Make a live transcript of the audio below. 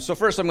So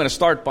first I'm going to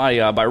start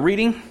by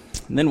reading,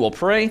 and then we'll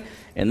pray,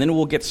 and then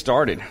we'll get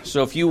started.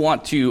 So if you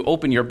want to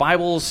open your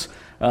Bibles,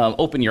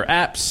 open your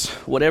apps,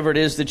 whatever it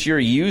is that you're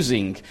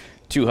using,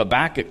 to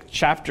Habakkuk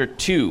chapter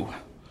 2,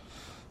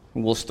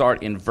 we'll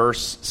start in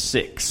verse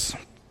 6.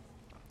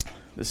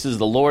 This is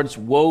the Lord's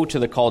woe to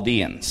the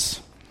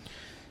Chaldeans.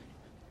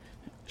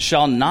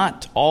 Shall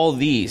not all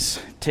these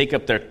take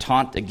up their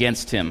taunt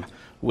against him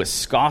with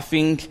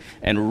scoffing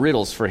and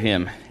riddles for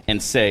him,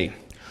 and say,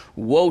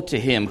 woe to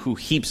him who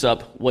heaps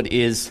up what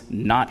is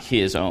not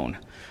his own.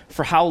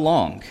 For how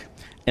long?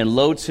 And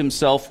loads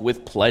himself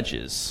with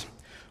pledges.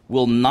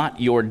 Will not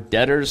your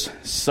debtors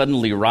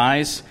suddenly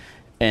rise,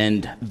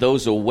 and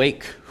those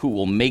awake who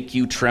will make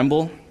you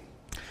tremble?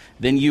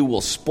 Then you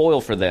will spoil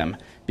for them,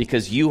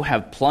 because you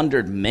have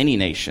plundered many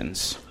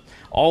nations.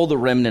 All the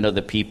remnant of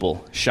the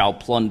people shall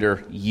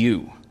plunder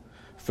you.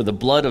 For the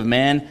blood of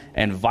man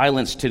and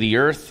violence to the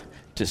earth,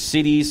 to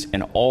cities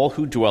and all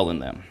who dwell in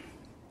them.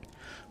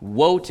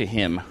 Woe to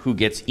him who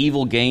gets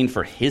evil gain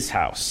for his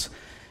house,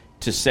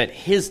 to set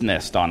his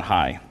nest on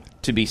high,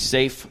 to be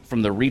safe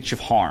from the reach of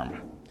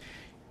harm.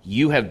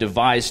 You have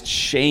devised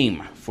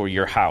shame for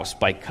your house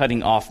by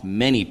cutting off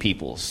many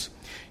peoples.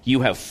 You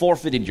have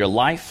forfeited your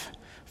life,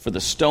 for the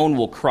stone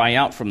will cry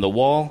out from the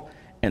wall,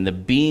 and the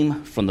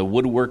beam from the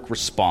woodwork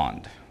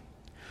respond.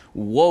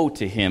 Woe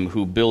to him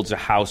who builds a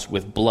house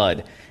with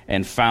blood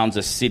and founds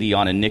a city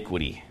on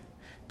iniquity.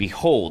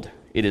 Behold,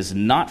 it is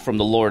not from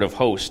the Lord of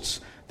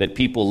hosts that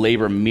people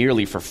labor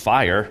merely for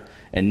fire,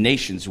 and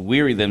nations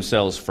weary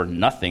themselves for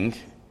nothing.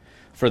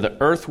 For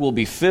the earth will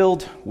be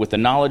filled with the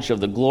knowledge of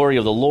the glory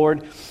of the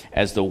Lord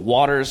as the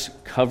waters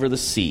cover the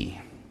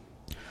sea.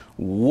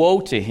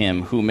 Woe to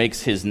him who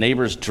makes his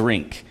neighbors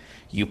drink.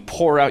 You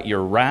pour out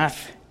your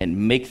wrath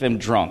and make them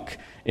drunk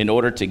in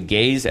order to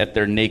gaze at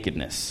their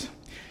nakedness.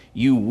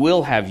 You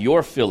will have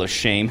your fill of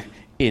shame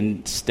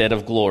instead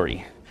of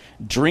glory.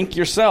 Drink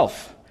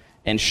yourself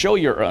and show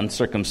your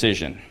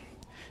uncircumcision.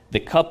 The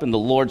cup in the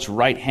Lord's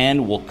right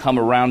hand will come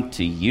around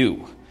to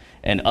you,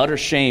 and utter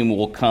shame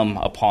will come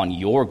upon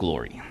your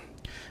glory.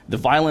 The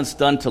violence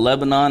done to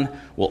Lebanon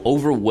will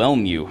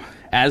overwhelm you,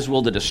 as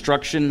will the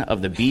destruction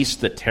of the beast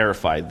that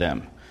terrified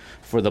them.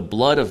 For the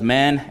blood of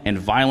man and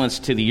violence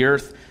to the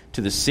earth,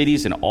 to the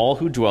cities and all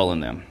who dwell in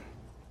them.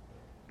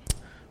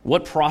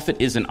 What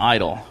profit is an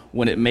idol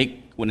when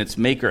its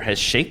maker has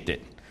shaped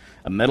it?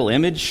 A metal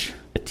image?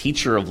 A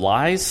teacher of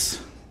lies?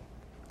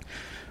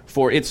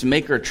 For its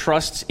maker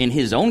trusts in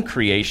his own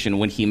creation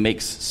when he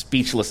makes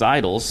speechless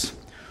idols.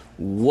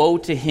 Woe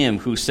to him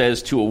who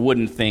says to a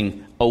wooden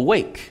thing,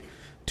 awake,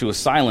 to a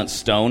silent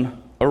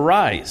stone,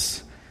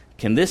 arise.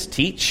 Can this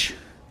teach?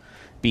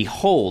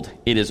 Behold,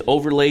 it is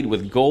overlaid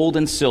with gold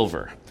and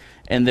silver,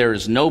 and there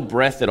is no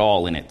breath at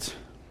all in it.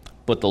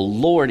 But the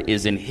Lord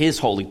is in his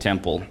holy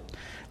temple.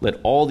 Let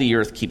all the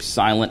earth keep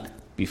silent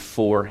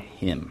before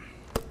him.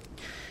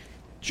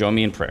 Join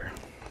me in prayer.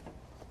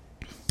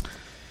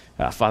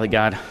 Father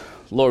God,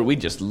 Lord, we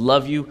just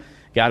love you.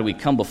 God, we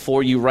come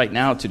before you right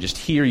now to just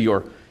hear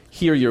your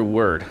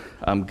word.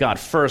 God,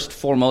 first,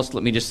 foremost,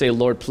 let me just say,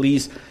 Lord,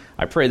 please,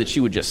 I pray that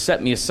you would just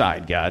set me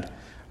aside, God.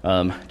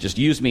 Just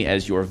use me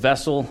as your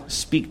vessel.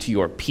 Speak to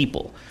your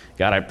people.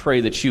 God, I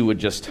pray that you would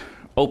just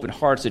open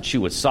hearts, that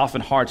you would soften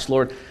hearts,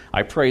 Lord.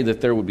 I pray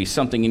that there would be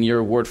something in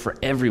your word for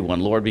everyone,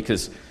 Lord,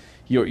 because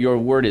your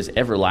word is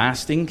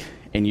everlasting,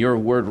 and your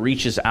word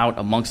reaches out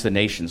amongst the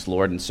nations,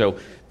 Lord. And so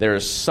there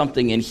is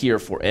something in here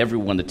for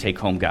everyone to take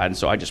home, God. And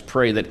so I just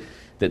pray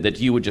that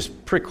you would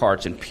just prick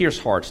hearts and pierce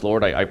hearts,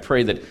 Lord. I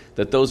pray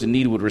that those in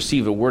need would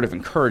receive a word of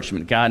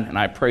encouragement, God. And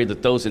I pray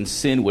that those in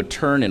sin would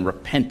turn and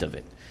repent of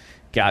it.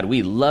 God,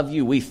 we love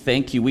you, we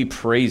thank you, we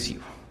praise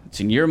you. It's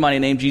in your mighty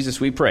name,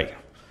 Jesus, we pray.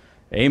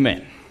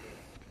 Amen.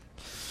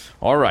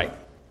 All right.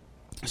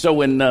 So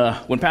when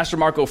Pastor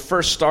Marco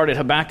first started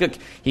Habakkuk,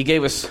 he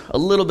gave us a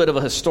little bit of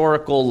a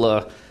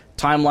historical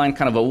timeline,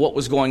 kind of what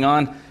was going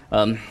on.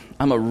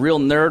 I'm a real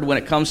nerd when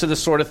it comes to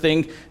this sort of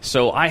thing,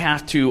 so I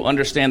have to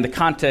understand the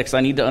context.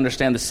 I need to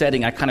understand the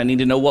setting. I kind of need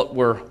to know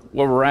where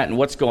we're at and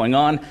what's going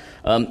on.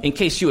 In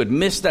case you had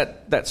missed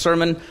that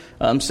sermon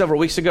several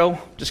weeks ago,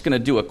 just going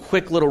to do a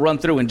quick little run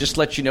through and just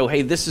let you know,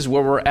 hey, this is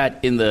where we're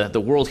at in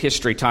the world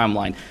history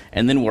timeline,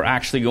 and then we're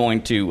actually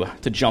going to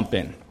jump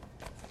in.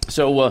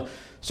 So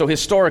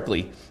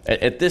historically,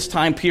 at this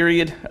time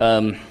period,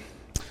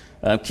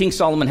 King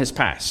Solomon has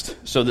passed.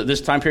 So that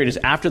this time period is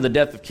after the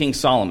death of King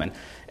Solomon.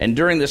 And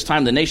during this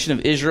time, the nation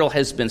of Israel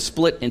has been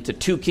split into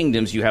two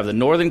kingdoms. You have the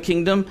northern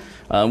kingdom,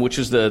 which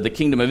is the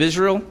kingdom of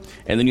Israel,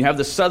 and then you have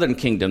the southern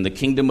kingdom, the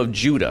kingdom of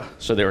Judah.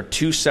 So there are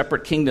two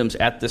separate kingdoms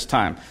at this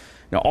time.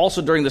 Now,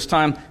 also during this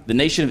time, the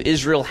nation of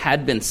Israel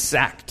had been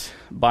sacked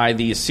by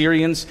the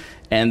Assyrians,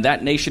 and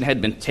that nation had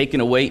been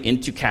taken away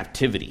into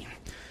captivity.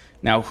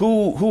 Now,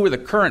 who were the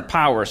current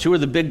powers? Who are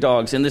the big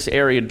dogs in this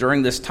area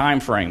during this time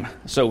frame?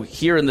 So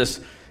here in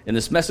this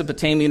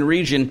Mesopotamian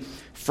region,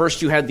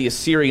 first you had the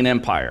Assyrian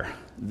Empire.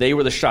 They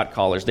were the shot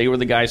callers. They were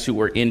the guys who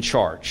were in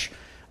charge.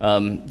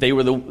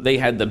 They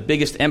had the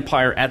biggest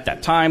empire at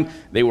that time.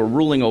 They were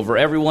ruling over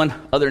everyone.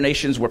 Other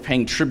nations were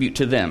paying tribute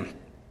to them.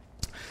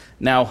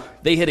 Now,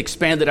 they had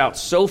expanded out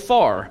so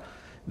far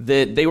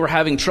that they were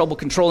having trouble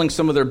controlling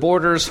some of their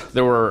borders.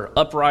 There were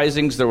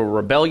uprisings, there were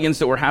rebellions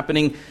that were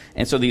happening,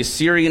 and so the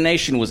Assyrian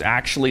nation was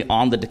actually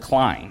on the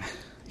decline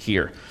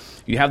here.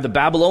 You have the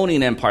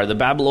Babylonian Empire. The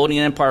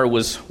Babylonian Empire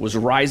was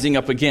rising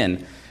up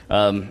again.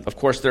 Of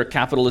course, their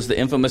capital is the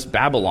infamous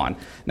Babylon.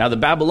 Now, the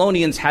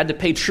Babylonians had to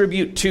pay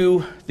tribute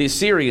to the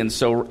Assyrians,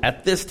 so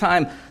at this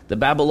time, the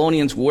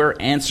Babylonians were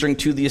answering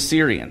to the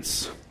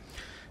Assyrians.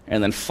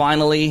 And then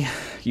finally,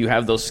 you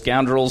have those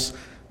scoundrels,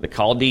 the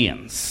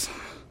Chaldeans.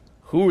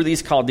 Who were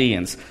these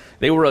Chaldeans?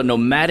 They were a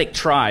nomadic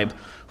tribe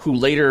who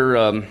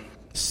later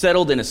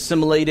settled and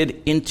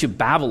assimilated into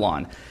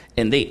Babylon.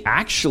 And they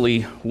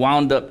actually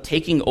wound up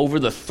taking over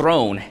the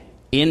throne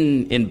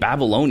in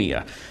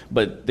Babylonia.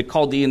 But the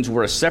Chaldeans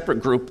were a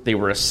separate group. They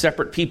were a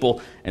separate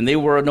people, and they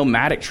were a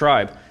nomadic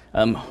tribe.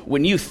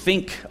 When you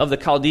think of the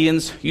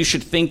Chaldeans, you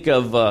should think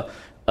of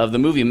the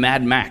movie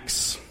Mad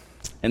Max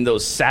and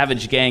those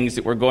savage gangs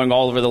that were going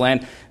all over the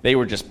land. They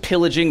were just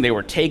pillaging, they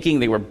were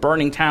taking, they were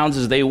burning towns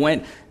as they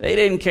went. They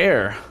didn't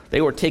care. They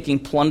were taking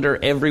plunder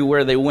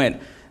everywhere they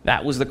went.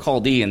 That was the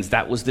Chaldeans.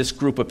 That was this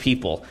group of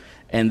people.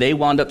 And they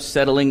wound up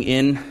settling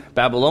in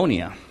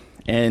Babylonia.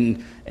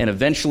 And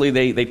eventually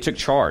they took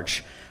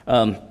charge.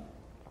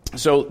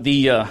 So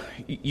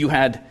you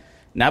had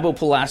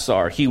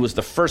Nabopolassar. He was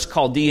the first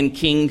Chaldean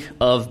king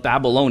of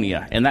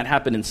Babylonia. And that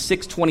happened in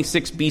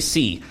 626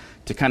 BC,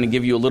 to kind of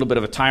give you a little bit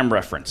of a time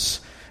reference.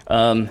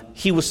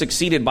 He was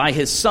succeeded by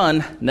his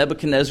son,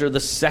 Nebuchadnezzar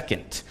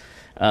II.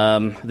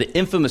 The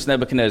infamous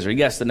Nebuchadnezzar.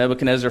 Yes, the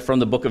Nebuchadnezzar from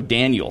the book of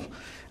Daniel.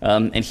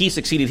 And he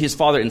succeeded his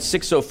father in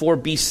 604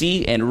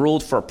 BC and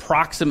ruled for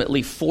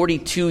approximately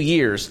 42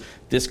 years.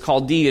 This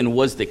Chaldean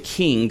was the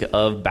king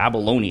of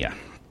Babylonia.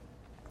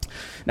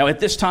 Now, at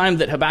this time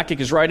that Habakkuk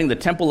is writing, the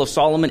Temple of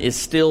Solomon is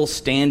still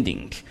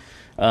standing.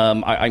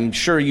 I'm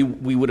sure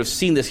we would have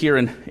seen this here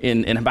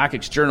in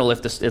Habakkuk's journal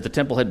if the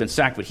temple had been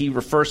sacked, but he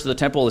refers to the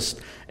temple as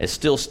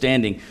still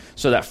standing.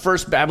 So that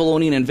first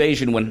Babylonian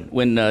invasion,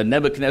 when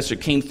Nebuchadnezzar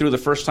came through the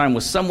first time,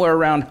 was somewhere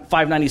around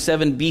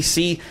 597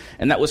 BC,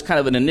 and that was kind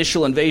of an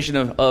initial invasion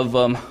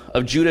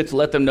of Judah to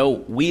let them know,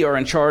 we are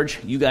in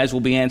charge, you guys will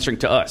be answering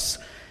to us.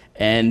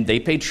 And they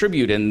paid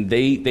tribute, and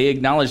they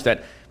acknowledged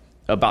that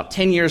about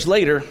 10 years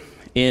later,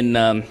 in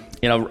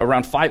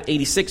around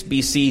 586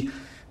 BC,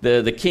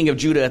 the king of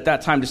Judah at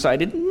that time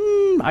decided,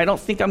 I don't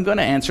think I'm going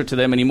to answer to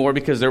them anymore,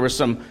 because there were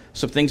some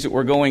things that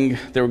were going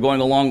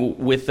along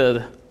with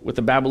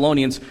the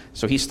Babylonians.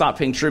 So he stopped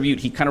paying tribute.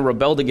 He kind of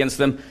rebelled against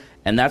them,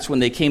 and that's when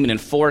they came in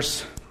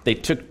force. They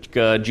took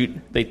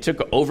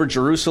over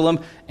Jerusalem,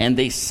 and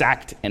they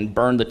sacked and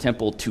burned the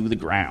temple to the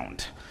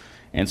ground.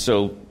 And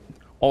so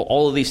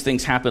all of these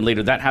things happened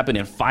later. That happened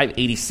in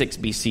 586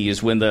 BC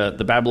is when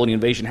the Babylonian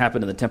invasion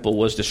happened and the temple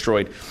was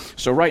destroyed.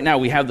 So right now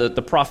we have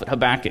the prophet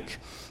Habakkuk.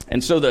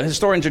 And so the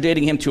historians are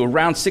dating him to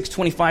around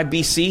 625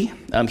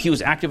 BC. He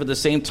was active at the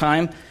same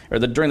time,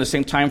 during the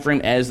same time frame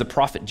as the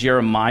prophet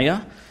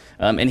Jeremiah.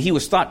 And he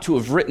was thought to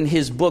have written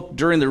his book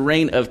during the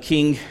reign of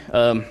King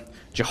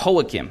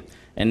Jehoiakim.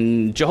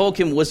 And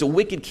Jehoiakim was a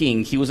wicked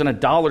king. He was an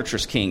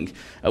idolatrous king.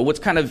 What's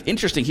kind of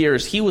interesting here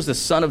is he was the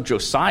son of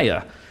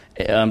Josiah,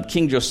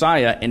 King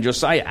Josiah, and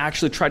Josiah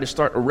actually tried to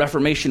start a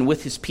reformation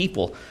with his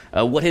people.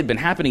 What had been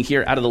happening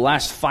here, out of the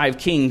last 5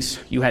 kings,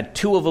 you had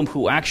 2 of them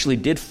who actually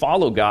did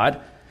follow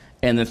God,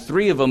 and the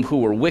 3 of them who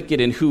were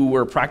wicked and who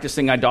were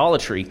practicing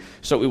idolatry.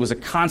 So it was a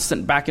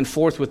constant back and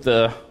forth with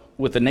the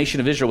nation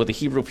of Israel, with the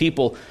Hebrew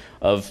people,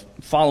 of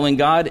following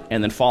God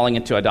and then falling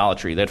into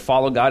idolatry. They'd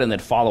follow God and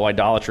they'd follow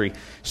idolatry.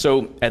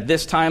 So at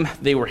this time,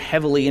 they were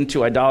heavily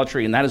into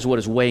idolatry, and that is what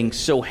is weighing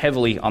so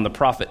heavily on the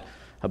prophet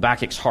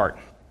Habakkuk's heart.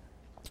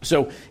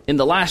 So in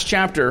the last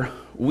chapter,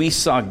 we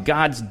saw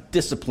God's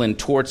discipline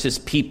towards his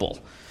people.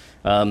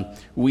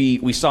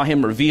 We saw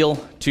him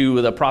reveal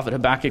to the prophet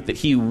Habakkuk that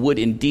he would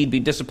indeed be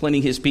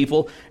disciplining his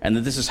people, and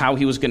that this is how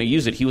he was going to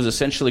use it. He was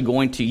essentially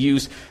going to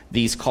use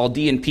these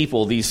Chaldean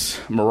people, these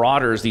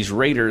marauders, these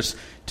raiders,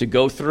 to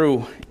go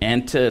through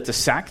and to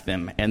sack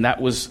them. And that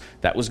was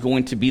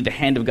going to be the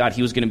hand of God.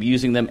 He was going to be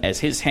using them as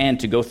his hand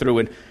to go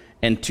through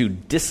and to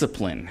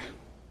discipline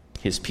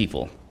his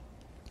people.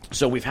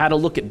 So we've had a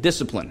look at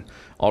discipline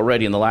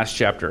already in the last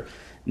chapter.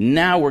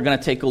 Now we're going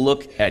to take a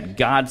look at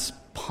God's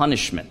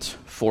punishment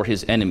for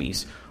his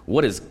enemies.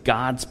 What does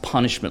God's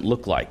punishment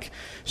look like?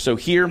 So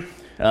here,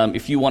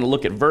 if you want to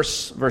look at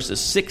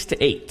verses 6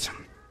 to 8,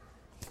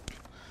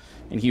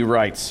 and he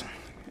writes,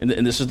 and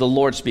this is the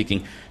Lord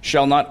speaking,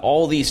 "Shall not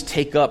all these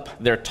take up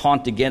their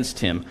taunt against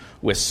him,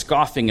 with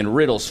scoffing and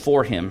riddles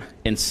for him,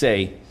 and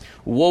say,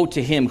 Woe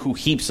to him who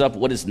heaps up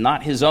what is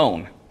not his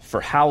own,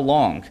 for how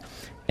long,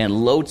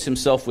 and loads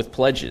himself with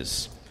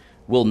pledges?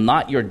 Will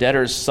not your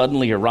debtors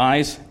suddenly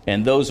arise,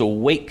 and those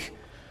awake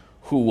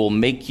who will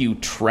make you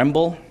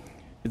tremble?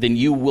 Then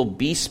you will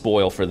be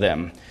spoil for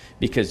them,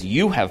 because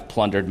you have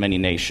plundered many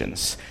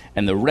nations,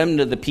 and the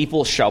remnant of the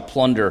people shall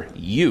plunder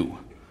you.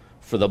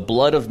 For the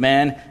blood of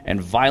man and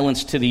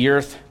violence to the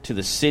earth, to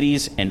the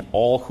cities and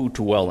all who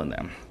dwell in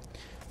them."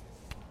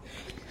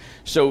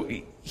 So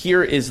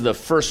here is the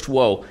first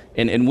woe.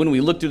 And when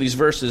we look through these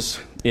verses,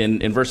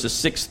 in verses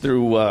 6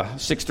 through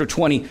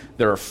 20,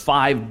 there are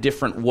 5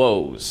 different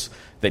woes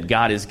that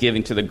God is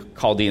giving to the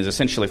Chaldeans,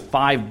 essentially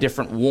 5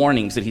 different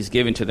warnings that he's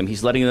giving to them.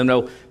 He's letting them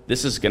know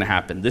this is going to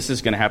happen, this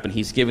is going to happen.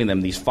 He's giving them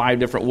these 5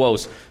 different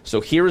woes.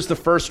 So here is the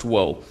first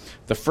woe.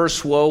 The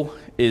first woe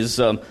is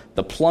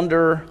the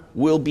plunderer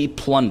will be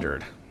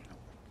plundered.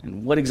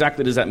 And what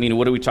exactly does that mean?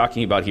 What are we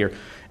talking about here?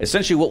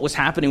 Essentially what was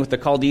happening with the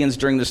Chaldeans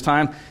during this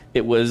time,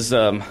 it was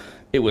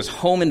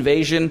home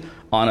invasion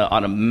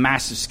on a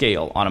massive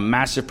scale, on a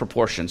massive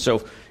proportion.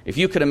 So if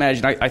you could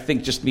imagine, I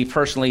think just me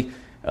personally,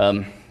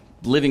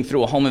 living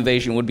through a home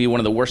invasion would be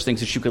one of the worst things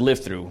that you could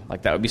live through.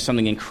 Like that would be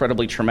something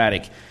incredibly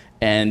traumatic.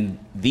 And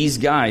these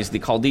guys, the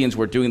Chaldeans,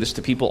 were doing this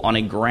to people on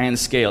a grand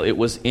scale. It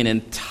was in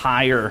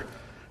entire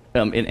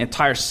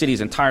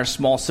cities, entire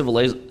small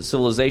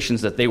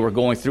civilizations that they were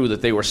going through,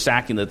 that they were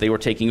sacking, that they were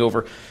taking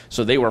over.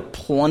 So they were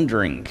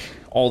plundering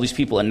all these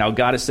people. And now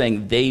God is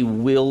saying they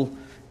will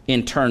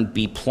in turn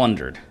be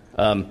plundered.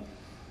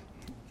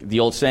 The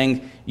old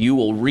saying, you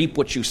will reap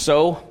what you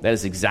sow, that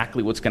is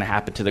exactly what's going to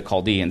happen to the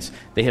Chaldeans.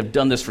 They have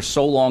done this for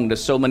so long to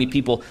so many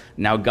people.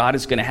 Now God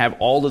is going to have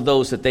all of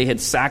those that they had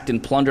sacked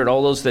and plundered,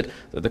 all those that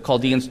the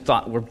Chaldeans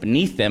thought were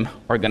beneath them,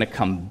 are going to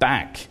come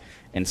back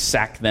and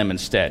sack them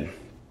instead.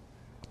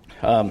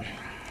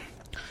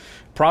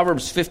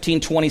 Proverbs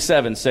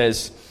 15:27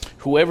 says,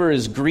 whoever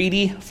is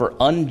greedy for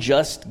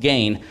unjust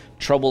gain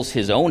troubles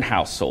his own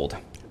household,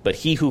 but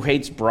he who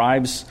hates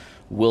bribes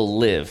will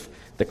live.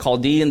 The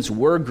Chaldeans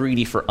were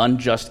greedy for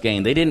unjust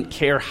gain. They didn't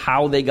care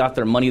how they got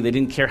their money. They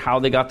didn't care how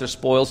they got their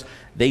spoils.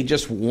 They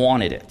just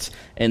wanted it.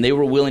 And they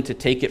were willing to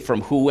take it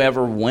from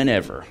whoever,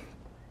 whenever.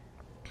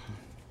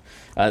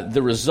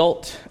 The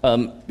result,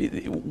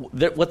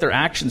 what their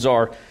actions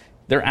are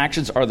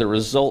the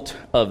result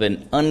of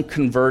an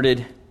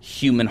unconverted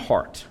human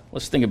heart.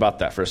 Let's think about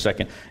that for a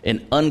second.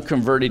 An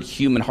unconverted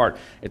human heart.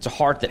 It's a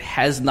heart that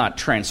has not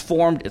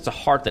transformed. It's a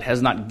heart that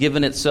has not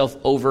given itself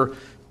over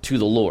to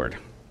the Lord.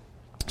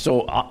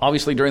 So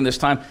obviously during this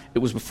time, it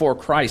was before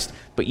Christ,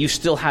 but you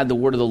still had the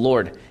word of the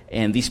Lord,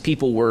 and these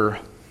people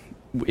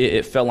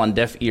it fell on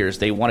deaf ears.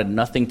 They wanted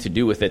nothing to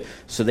do with it,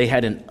 so they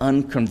had an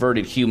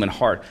unconverted human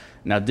heart.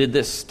 Now, did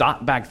this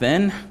stop back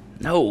then?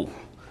 No.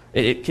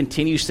 It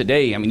continues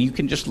today. I mean, you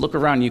can just look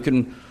around. You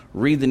can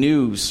read the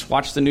news,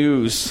 watch the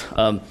news.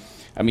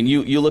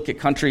 You look at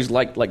countries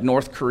like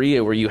North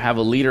Korea, where you have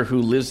a leader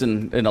who lives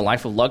in a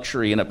life of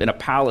luxury in a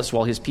palace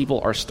while his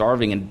people are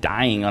starving and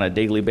dying on a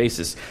daily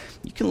basis.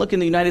 You can look in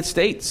the United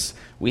States.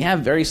 We have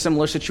very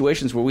similar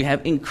situations where we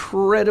have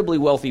incredibly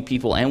wealthy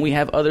people, and we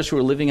have others who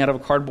are living out of a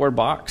cardboard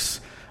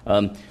box.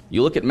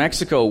 You look at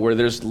Mexico, where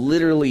there's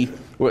literally,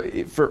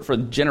 for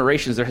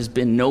generations, there has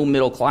been no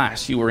middle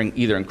class. You were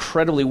either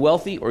incredibly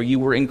wealthy or you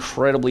were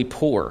incredibly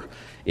poor.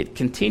 It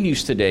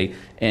continues today,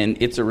 and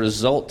it's a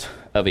result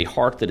of a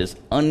heart that is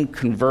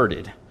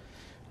unconverted,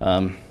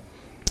 a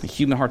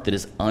human heart that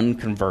is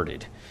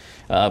unconverted.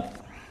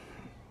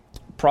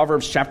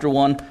 Proverbs chapter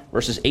 1,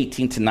 verses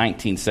 18 to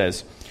 19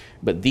 says,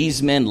 but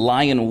these men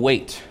lie in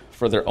wait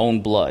for their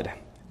own blood.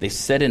 They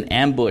set an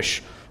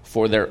ambush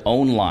for their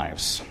own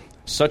lives.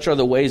 Such are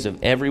the ways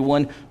of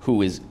everyone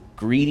who is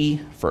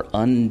greedy for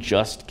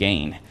unjust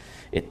gain.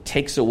 It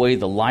takes away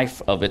the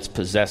life of its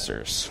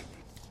possessors.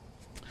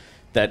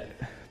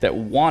 That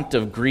want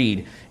of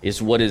greed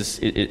is what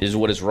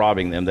is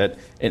robbing them.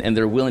 And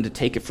they're willing to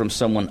take it from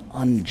someone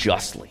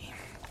unjustly.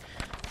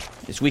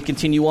 As we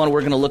continue on,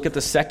 we're going to look at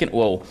the second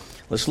woe.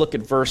 Let's look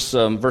at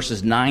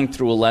verses 9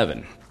 through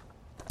 11.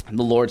 And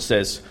the Lord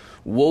says,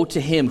 woe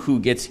to him who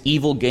gets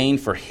evil gain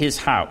for his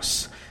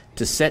house,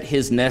 to set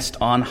his nest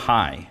on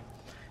high,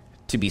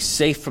 to be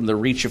safe from the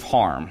reach of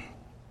harm.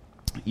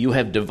 You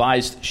have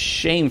devised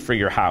shame for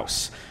your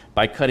house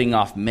by cutting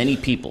off many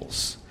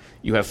peoples.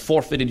 You have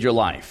forfeited your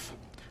life.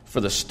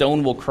 For the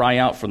stone will cry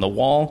out from the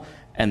wall,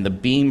 and the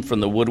beam from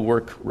the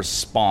woodwork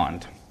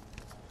respond.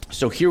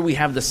 So here we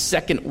have the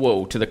second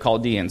woe to the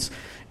Chaldeans,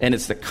 and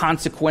it's the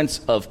consequence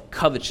of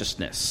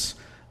covetousness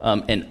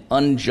and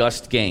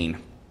unjust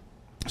gain.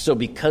 So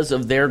because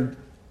of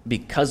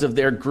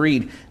their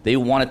greed, they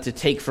wanted to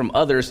take from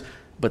others,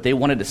 but they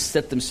wanted to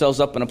set themselves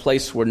up in a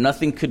place where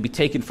nothing could be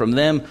taken from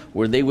them,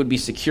 where they would be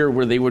secure,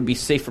 where they would be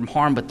safe from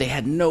harm, but they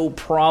had no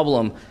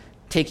problem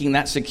taking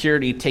that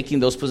security, taking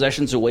those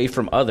possessions away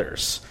from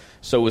others.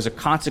 So it was a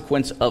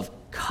consequence of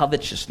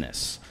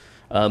covetousness.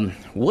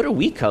 What are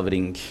we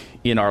coveting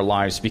in our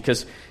lives?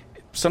 Because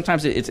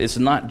sometimes it's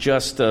not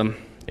just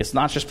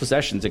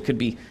possessions. It could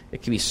be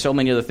so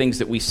many other things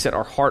that we set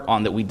our heart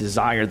on, that we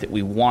desire, that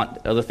we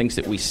want, other things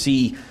that we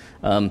see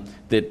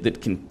that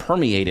can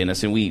permeate in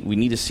us, and we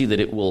need to see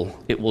that it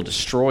will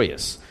destroy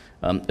us.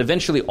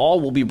 Eventually, all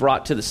will be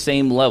brought to the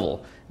same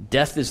level.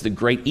 Death is the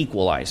great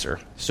equalizer.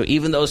 So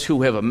even those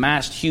who have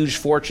amassed huge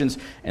fortunes,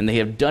 and they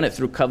have done it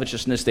through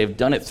covetousness, they've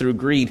done it through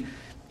greed,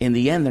 in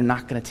the end, they're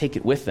not going to take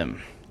it with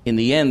them. In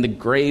the end, the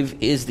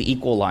grave is the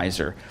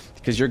equalizer,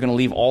 because you're going to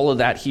leave all of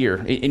that here.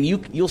 And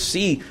you'll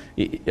see,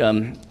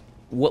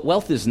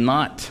 wealth is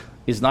not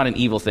is not an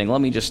evil thing.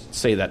 Let me just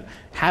say that.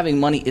 Having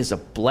money is a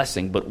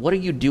blessing, but what are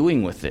you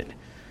doing with it?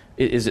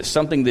 Is it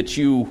something that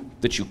you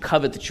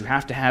covet, that you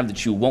have to have,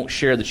 that you won't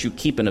share, that you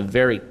keep in a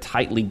very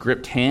tightly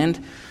gripped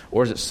hand?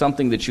 Or is it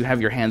something that you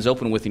have your hands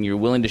open with and you're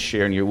willing to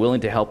share and you're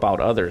willing to help out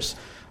others,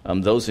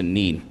 those in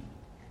need?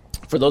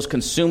 For those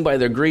consumed by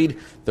their greed,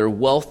 their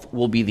wealth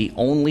will be the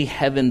only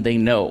heaven they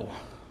know.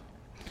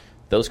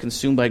 Those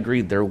consumed by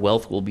greed, their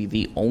wealth will be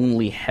the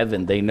only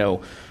heaven they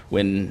know.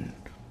 When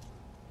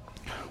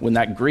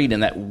that greed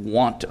and that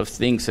want of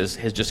things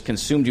has just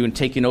consumed you and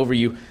taken over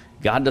you,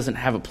 God doesn't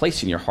have a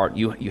place in your heart.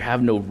 You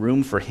have no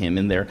room for him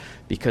in there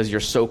because you're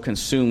so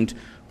consumed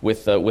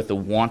with the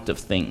want of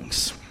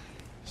things.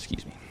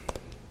 Excuse me.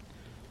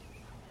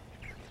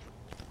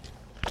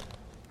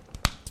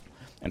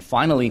 And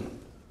finally,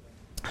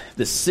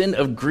 the sin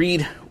of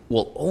greed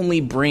will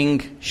only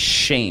bring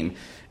shame.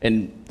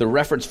 And the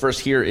reference verse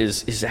here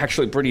is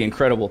actually pretty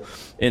incredible.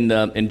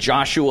 In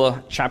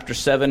Joshua chapter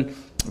 7,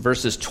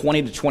 verses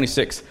 20 to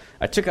 26.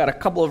 I took out a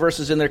couple of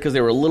verses in there because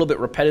they were a little bit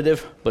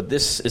repetitive, but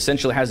this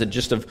essentially has a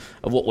gist of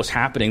what was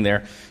happening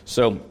there.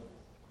 So I'm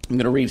going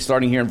to read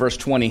starting here in verse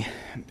 20.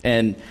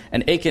 And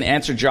Achan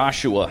answered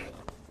Joshua,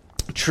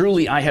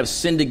 "Truly I have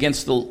sinned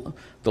against the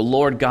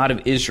Lord God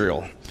of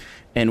Israel.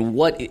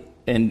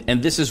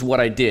 And this is what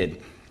I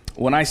did.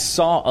 When I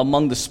saw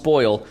among the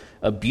spoil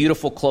a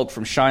beautiful cloak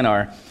from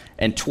Shinar,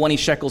 and 20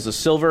 shekels of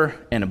silver,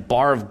 and a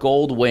bar of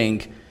gold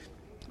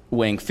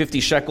weighing 50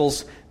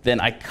 shekels,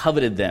 then I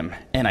coveted them,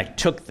 and I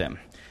took them.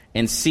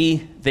 And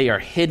see, they are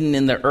hidden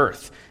in the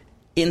earth,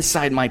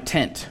 inside my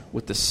tent,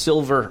 with the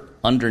silver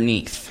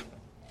underneath."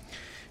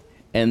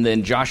 And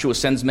then Joshua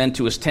sends men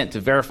to his tent to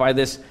verify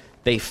this.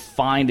 They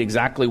find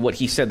exactly what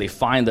he said. They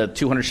find the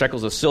 200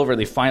 shekels of silver.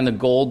 They find the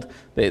gold.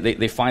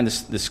 They find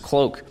this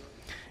cloak.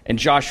 And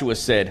Joshua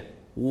said,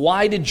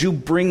 "Why did you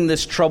bring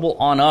this trouble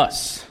on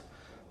us?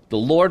 The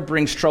Lord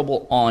brings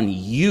trouble on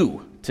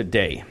you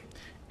today."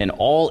 And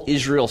all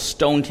Israel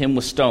stoned him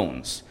with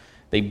stones.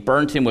 They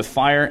burned him with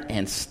fire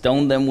and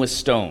stoned them with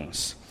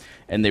stones.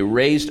 And they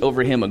raised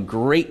over him a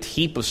great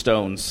heap of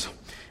stones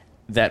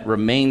that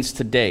remains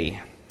today.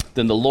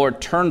 Then the Lord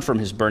turned from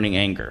his burning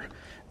anger.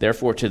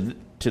 Therefore, to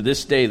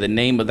this day, the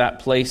name of that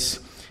place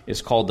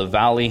is called the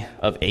Valley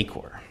of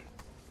Achor.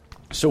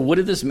 So what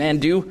did this man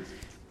do?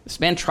 This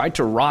man tried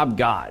to rob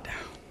God.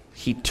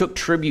 He took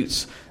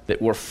tributes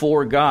that were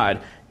for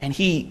God, and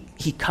he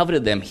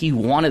coveted them. He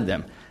wanted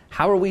them.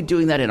 How are we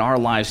doing that in our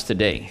lives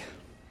today?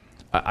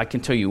 I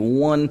can tell you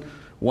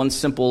one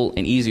simple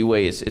and easy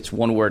way. It's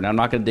one word, and I'm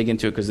not going to dig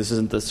into it because this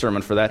isn't the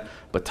sermon for that,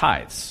 but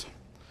tithes.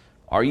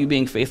 Are you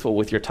being faithful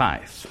with your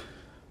tithe?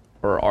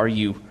 Or are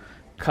you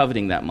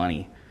coveting that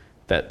money,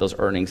 those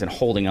earnings, and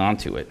holding on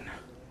to it?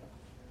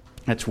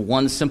 That's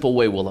one simple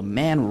way. Will a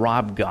man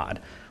rob God?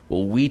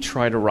 Will we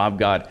try to rob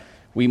God?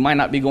 We might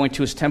not be going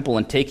to his temple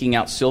and taking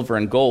out silver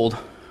and gold,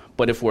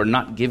 but if we're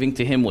not giving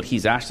to him what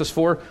he's asked us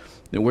for,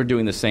 then we're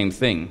doing the same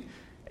thing,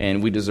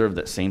 and we deserve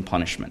that same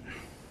punishment.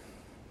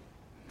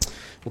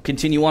 We'll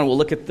continue on. We'll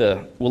look at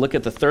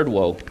the third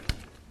woe.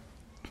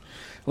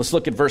 Let's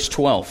look at verse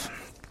 12.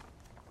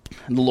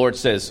 And the Lord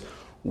says,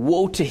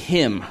 "Woe to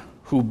him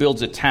who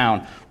builds a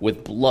town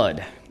with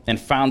blood and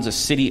founds a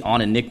city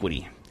on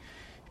iniquity.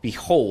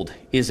 Behold,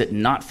 is it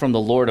not from the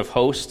Lord of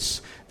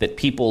hosts that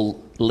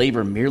people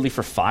labor merely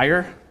for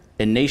fire,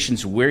 and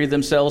nations weary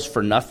themselves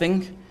for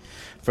nothing?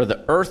 For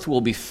the earth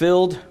will be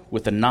filled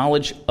with the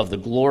knowledge of the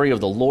glory of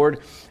the Lord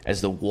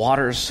as the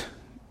waters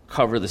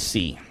cover the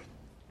sea."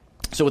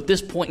 So at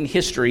this point in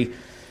history,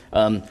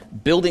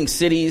 building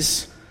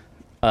cities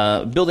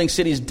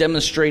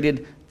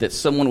demonstrated that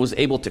someone was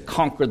able to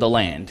conquer the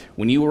land.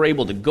 When you were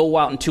able to go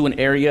out into an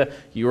area,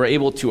 you were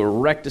able to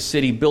erect a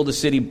city, build a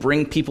city,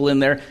 bring people in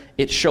there.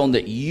 It's shown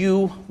that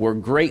you were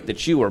great,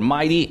 that you were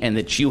mighty, and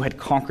that you had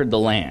conquered the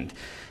land.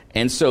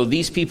 And so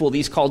these people,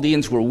 these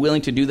Chaldeans, were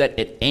willing to do that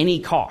at any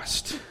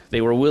cost.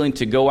 They were willing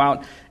to go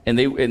out, and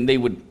they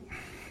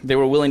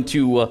were willing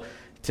to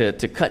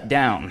cut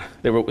down.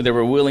 They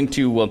were willing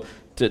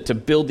to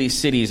build these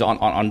cities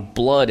on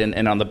blood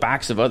and on the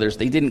backs of others.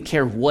 They didn't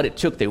care what it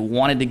took. They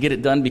wanted to get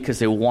it done because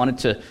they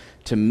wanted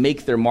to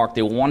make their mark.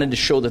 They wanted to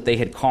show that they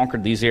had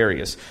conquered these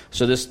areas.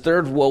 So this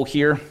third woe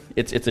here,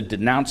 it's a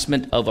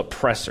denouncement of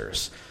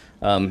oppressors,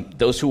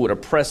 those who would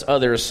oppress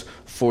others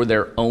for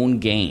their own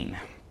gain.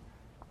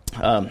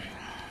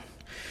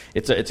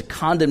 It's a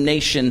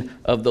condemnation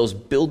of those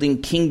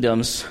building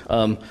kingdoms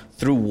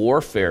through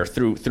warfare,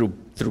 through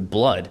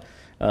blood.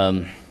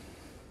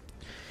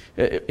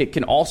 It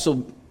can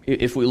also,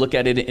 if we look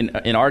at it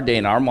in our day,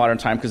 in our modern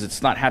time, because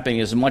it's not happening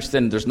as much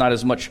then, there's not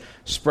as much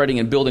spreading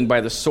and building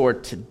by the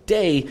sword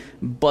today,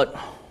 but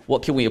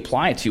what can we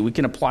apply it to? We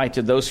can apply it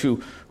to those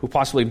who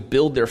possibly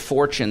build their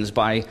fortunes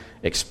by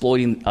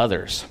exploiting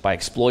others, by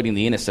exploiting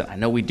the innocent. I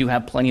know we do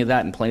have plenty of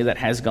that, and plenty of that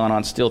has gone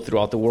on still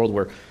throughout the world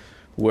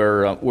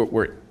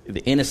where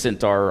the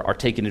innocent are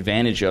taken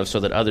advantage of so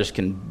that others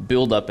can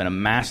build up and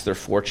amass their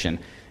fortune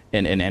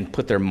and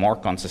put their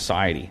mark on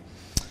society.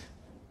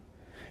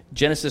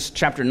 Genesis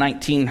chapter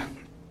 19,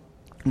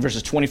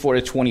 verses 24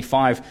 to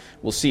 25,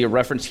 we'll see a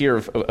reference here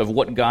of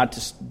what God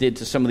did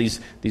to some of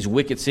these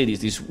wicked cities,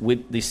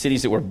 these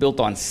cities that were built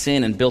on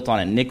sin and built on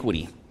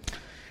iniquity.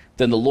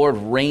 Then the Lord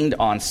rained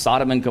on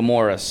Sodom and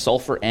Gomorrah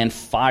sulfur and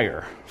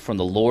fire from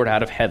the Lord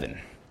out of heaven.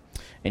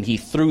 And he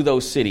threw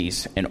those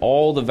cities and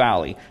all the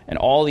valley and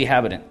all the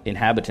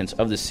inhabitants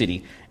of the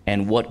city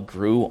and what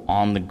grew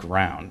on the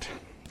ground.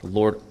 The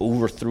Lord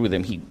overthrew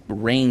them. He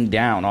rained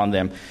down on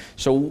them.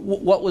 So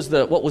what was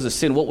the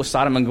sin? What was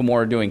Sodom and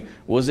Gomorrah doing?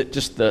 Was it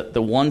just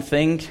the one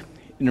thing?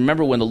 And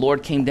remember, when the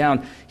Lord came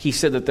down, he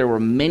said that there were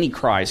many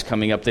cries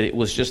coming up, that it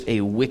was just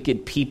a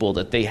wicked people,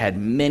 that they had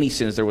many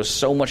sins. There was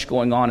so much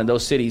going on in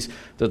those cities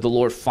that the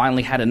Lord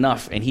finally had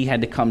enough, and he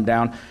had to come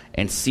down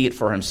and see it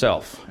for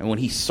himself. And when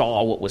he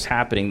saw what was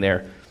happening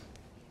there,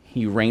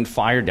 he rained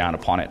fire down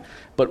upon it.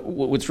 But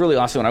what's really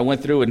awesome, when I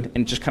went through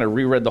and just kind of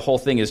reread the whole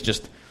thing, is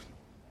just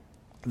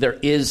there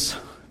is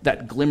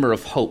that glimmer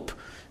of hope.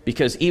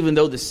 Because even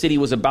though the city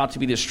was about to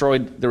be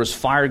destroyed, there was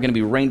fire going to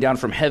be rained down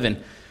from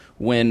heaven.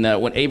 When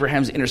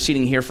Abraham's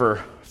interceding here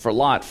for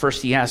Lot,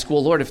 first he asked,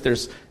 well, Lord, if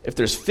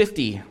there's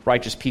 50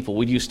 righteous people,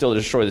 would you still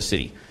destroy the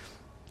city?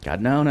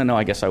 God, no,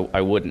 I guess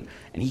I wouldn't.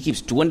 And he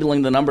keeps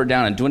dwindling the number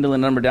down,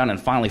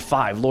 and finally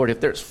 5. Lord, if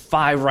there's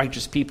 5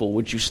 righteous people,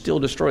 would you still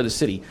destroy the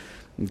city?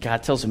 And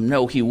God tells him,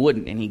 no, he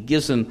wouldn't. And he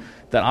gives him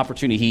that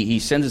opportunity. He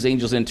sends his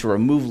angels in to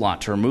remove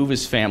Lot, to remove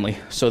his family.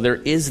 So there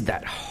is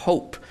that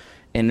hope.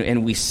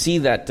 And we see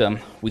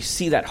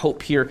that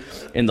hope here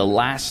in the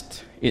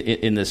last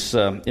in this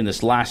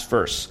last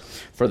verse.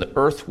 For the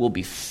earth will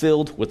be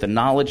filled with the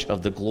knowledge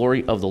of the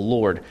glory of the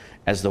Lord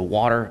as the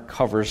water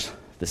covers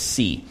the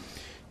sea.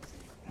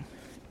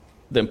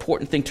 The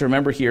important thing to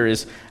remember here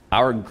is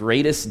our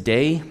greatest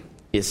day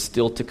is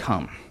still to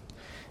come.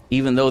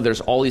 Even though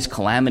there's all these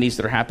calamities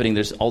that are happening,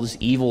 there's all this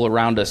evil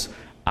around us,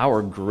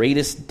 our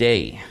greatest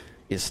day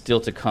is still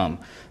to come.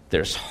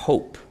 There's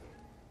hope.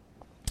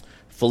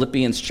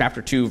 Philippians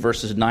chapter 2,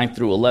 verses 9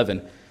 through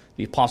 11,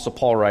 the Apostle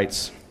Paul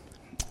writes,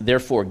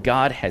 therefore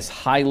God has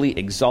highly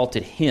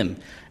exalted him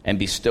and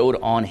bestowed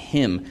on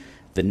him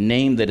the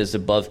name that is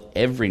above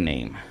every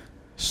name,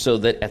 so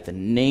that at the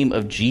name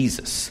of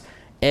Jesus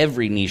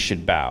every knee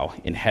should bow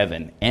in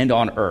heaven and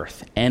on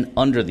earth and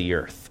under the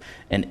earth,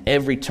 and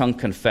every tongue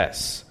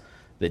confess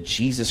that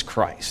Jesus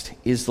Christ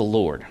is the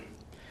Lord,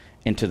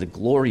 and to the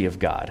glory of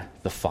God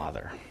the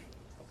Father.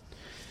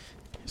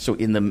 So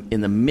in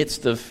the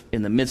midst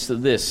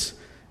of this,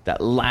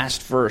 that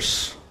last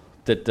verse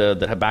that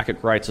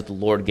Habakkuk writes that the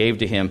Lord gave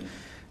to him,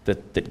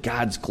 that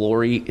God's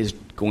glory is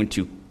going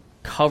to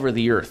cover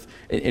the earth.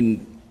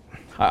 And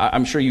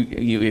I'm sure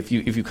you if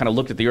you kind of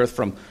looked at the earth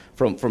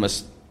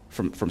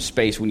from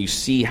space, when you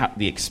see how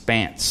the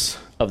expanse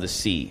of the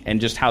sea and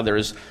just how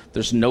there's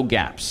no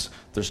gaps,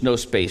 there's no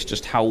space,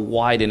 just how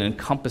wide and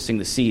encompassing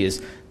the sea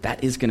is,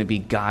 that is going to be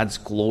God's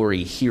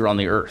glory here on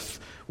the earth.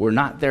 We're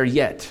not there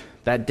yet.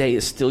 That day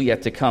is still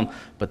yet to come,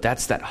 but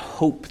that's that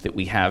hope that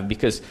we have,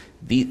 because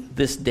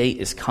this day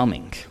is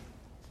coming,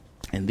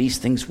 and these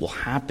things will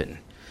happen.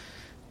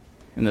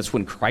 And that's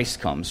when Christ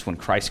comes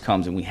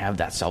and we have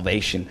that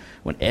salvation,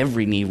 when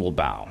every knee will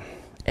bow,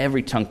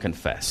 every tongue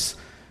confess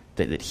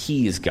that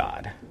he is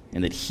God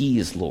and that he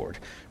is Lord.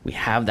 We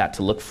have that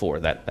to look for,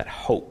 that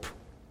hope.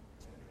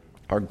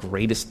 Our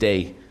greatest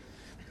day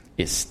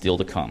is still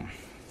to come.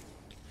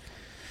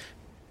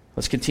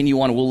 Let's continue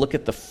on. We'll look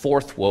at the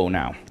fourth woe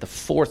now. The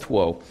fourth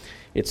woe.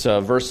 It's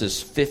verses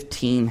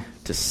 15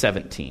 to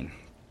 17.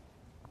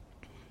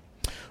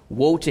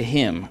 Woe to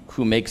him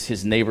who makes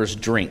his neighbors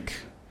drink.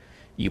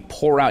 You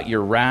pour out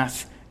your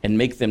wrath and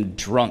make them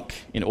drunk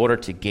in order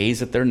to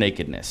gaze at their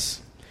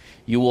nakedness.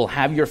 You will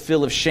have your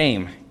fill of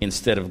shame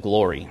instead of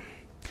glory.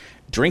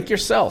 Drink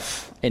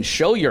yourself and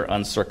show your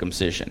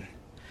uncircumcision.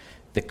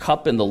 The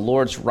cup in the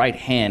Lord's right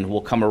hand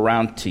will come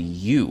around to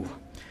you,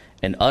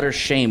 and utter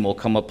shame will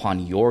come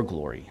upon your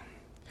glory.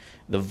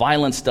 The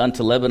violence done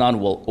to Lebanon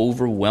will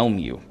overwhelm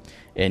you,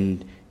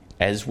 and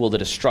as will the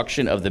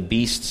destruction of the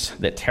beasts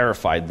that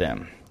terrified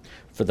them.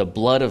 For the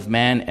blood of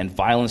man and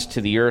violence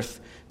to the earth,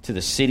 to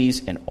the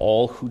cities and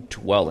all who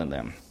dwell in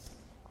them.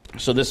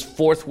 So this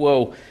fourth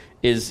woe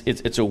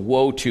it's a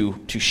woe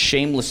to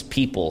shameless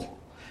people.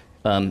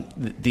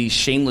 These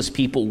shameless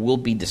people will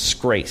be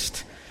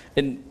disgraced.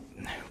 And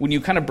when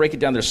you kind of break it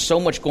down, there's so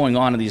much going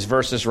on in these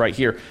verses right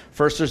here.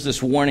 First, there's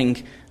this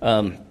warning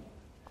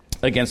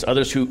against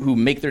others who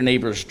make their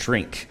neighbors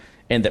drink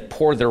and that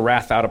pour their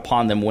wrath out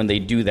upon them when they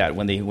do that,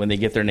 when they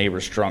get their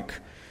neighbors drunk.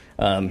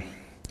 That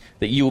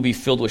you will be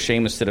filled with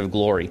shame instead of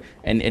glory.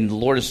 And the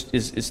Lord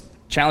is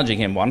challenging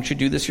him. Why don't you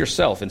do this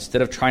yourself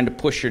instead of trying to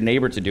push your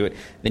neighbor to do it?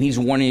 Then he's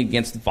warning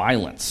against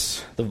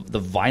violence, the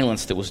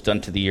violence that was done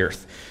to the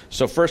earth.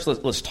 So first,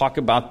 let's talk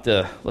about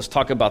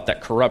that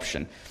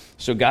corruption.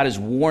 So God is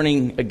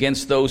warning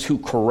against those who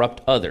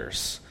corrupt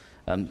others.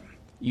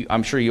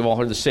 I'm sure you've all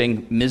heard the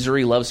saying,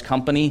 misery loves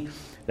company.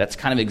 That's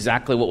kind of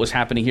exactly what was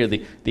happening here.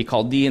 The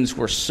Chaldeans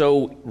were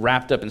so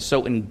wrapped up and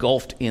so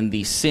engulfed in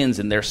these sins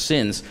and their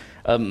sins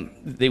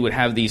They would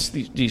have these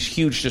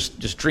huge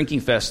just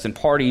drinking fests and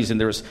parties, and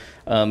there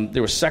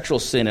was sexual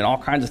sin and all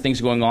kinds of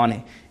things going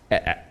on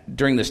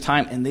during this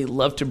time. And they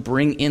loved to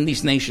bring in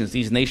these nations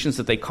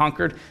that they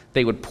conquered.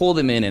 They would pull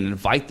them in and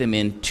invite them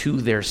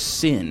into their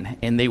sin,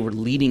 and they were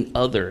leading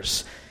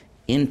others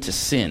into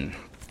sin.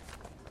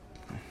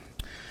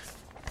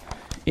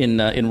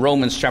 In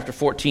Romans chapter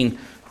 14,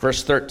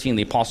 verse 13,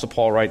 the Apostle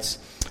Paul writes,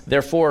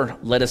 "Therefore,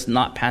 let us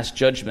not pass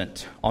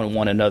judgment on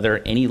one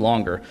another any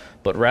longer,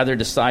 but rather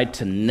decide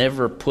to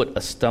never put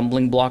a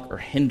stumbling block or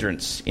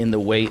hindrance in the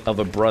way of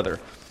a brother."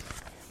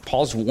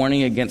 Paul's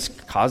warning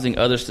against causing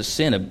others to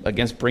sin,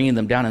 against bringing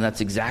them down, and that's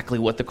exactly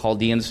what the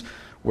Chaldeans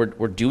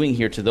were doing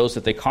here to those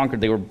that they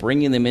conquered. They were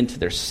bringing them into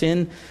their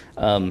sin,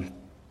 and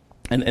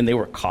they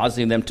were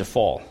causing them to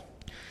fall.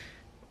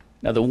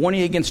 Now, the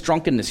warning against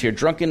drunkenness here,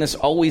 drunkenness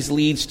always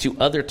leads to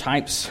other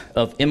types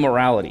of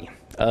immorality,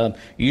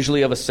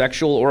 usually of a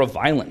sexual or a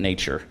violent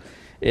nature.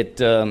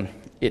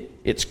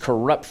 Its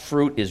corrupt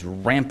fruit is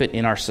rampant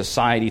in our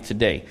society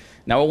today.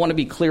 Now, I want to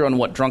be clear on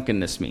what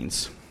drunkenness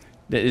means.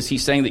 Is he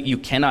saying that you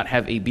cannot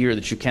have a beer,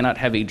 that you cannot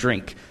have a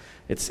drink?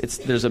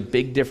 There's a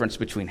big difference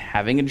between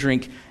having a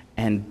drink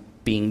and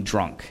being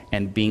drunk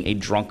and being a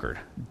drunkard.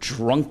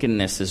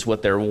 Drunkenness is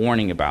what they're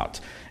warning about.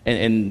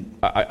 And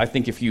I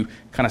think if you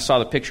kind of saw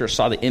the picture,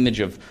 saw the image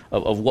of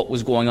what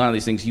was going on in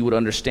these things, you would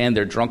understand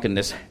their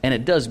drunkenness. And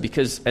it does,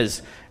 because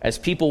as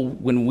people,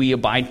 when we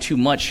abide too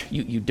much,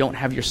 you don't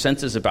have your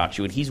senses about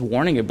you. And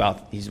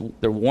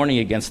they're warning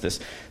against this,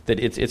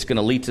 that it's going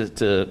to lead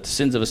to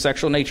sins of a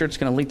sexual nature. It's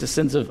going to lead to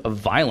sins of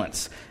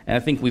violence. And I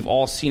think we've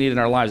all seen it in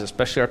our lives,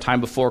 especially our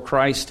time before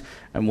Christ.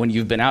 And when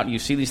you've been out and you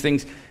see these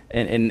things,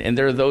 and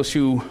there are those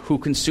who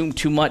consume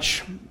too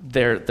much,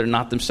 they're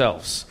not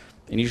themselves.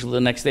 And usually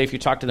the next day, if you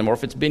talk to them, or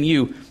if it's been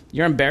you,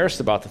 you're embarrassed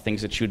about the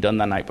things that you've done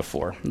that night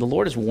before. And the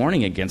Lord is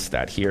warning against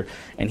that here.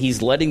 And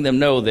he's letting them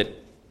know that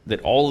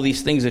all of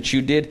these things that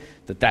you did,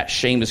 that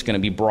shame is going to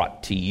be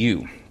brought to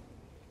you.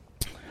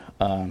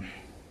 The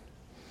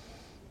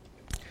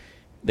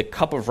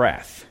cup of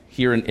wrath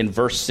here in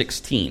verse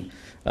 16.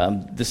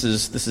 This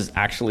is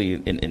actually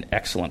an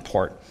excellent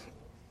part.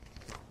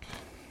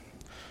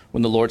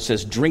 When the Lord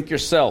says, "Drink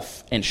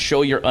yourself and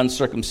show your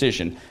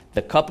uncircumcision.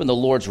 The cup in the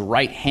Lord's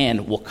right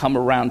hand will come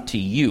around to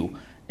you,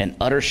 and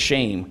utter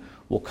shame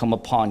will come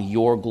upon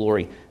your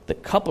glory." The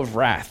cup of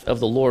wrath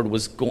of the Lord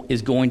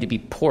is going to be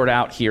poured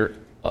out here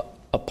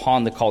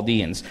upon the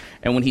Chaldeans.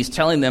 And when he's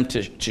telling them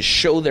to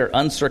show their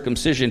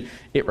uncircumcision,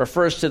 it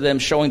refers to them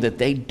showing that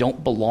they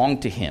don't belong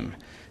to him,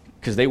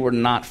 because they were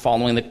not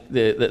following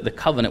the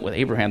covenant with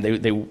Abraham.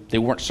 They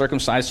weren't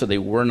circumcised, so they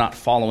were not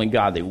following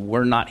God. They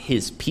were not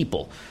his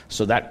people.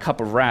 So that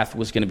cup of wrath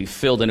was going to be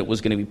filled, and it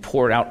was going to be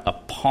poured out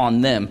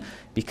upon them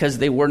because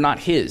they were not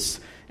his.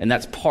 And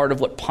that's part of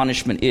what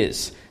punishment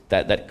is,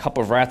 that cup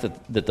of wrath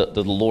that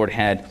the Lord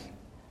had.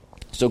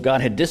 So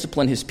God had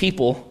disciplined his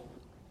people,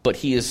 but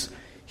he's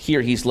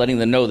letting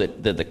them know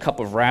that the cup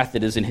of wrath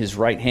that is in his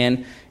right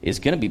hand is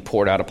going to be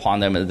poured out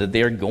upon them, and that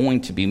they're going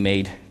to be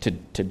made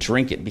to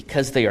drink it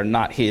because they are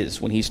not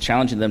his. When he's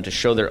challenging them to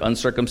show their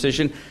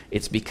uncircumcision,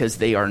 it's because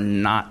they are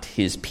not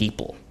his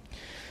people.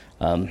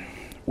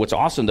 What's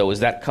awesome, though, is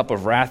that cup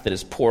of wrath that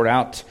is poured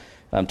out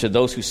to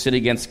those who sin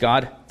against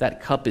God,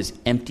 that cup is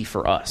empty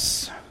for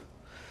us,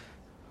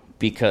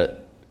 because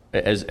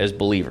as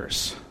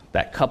believers.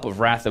 That cup of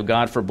wrath of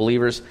God for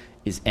believers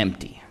is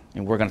empty.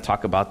 And we're going to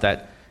talk about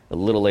that a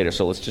little later,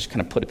 so let's just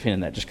kind of put a pin in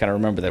that. Just kind of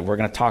remember that we're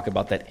going to talk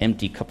about that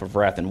empty cup of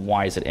wrath and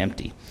why is it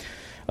empty.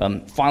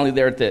 Finally,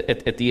 there at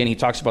the end, he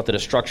talks about the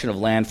destruction of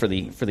land for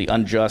the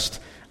unjust,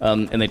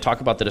 and they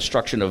talk about the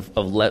destruction of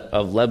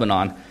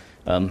Lebanon.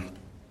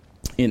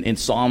 In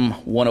Psalm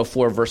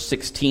 104, verse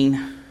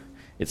 16,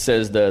 it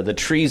says, the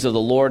trees of the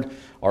Lord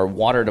are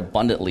watered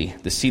abundantly,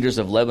 the cedars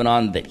of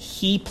Lebanon that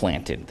he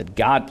planted, that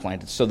God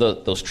planted. So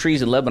those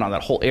trees in Lebanon,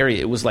 that whole area,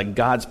 it was like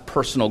God's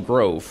personal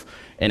grove,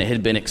 and it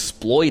had been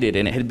exploited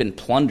and it had been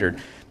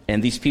plundered.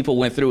 And these people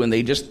went through and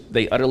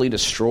they utterly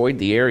destroyed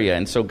the area.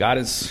 And so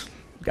God's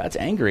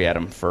angry at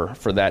them for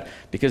that,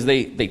 because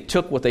they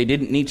took what they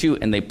didn't need to,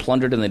 and they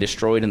plundered and they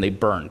destroyed and they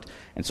burned.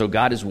 And so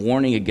God is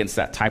warning against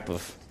that type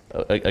of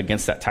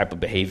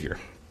behavior.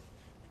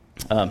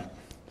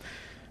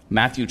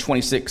 Matthew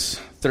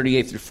 26,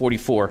 38 through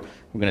 44.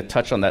 We're going to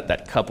touch on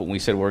that cup when we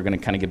said we're going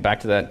to kind of get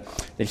back to that.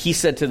 That he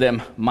said to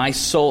them, "My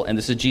soul," and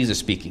this is Jesus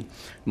speaking,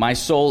 "my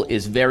soul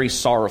is very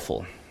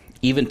sorrowful,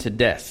 even to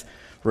death.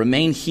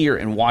 Remain here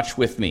and watch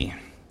with me."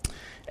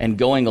 And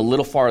going a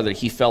little farther,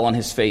 he fell on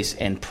his face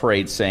and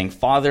prayed, saying,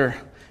 "Father,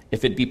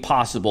 if it be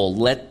possible,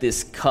 let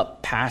this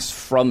cup pass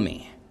from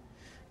me.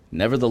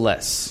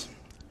 Nevertheless,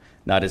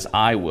 not as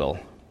I will,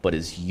 but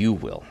as you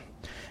will."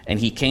 And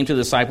he came to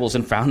the disciples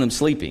and found them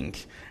sleeping.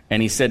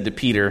 And he said to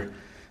Peter,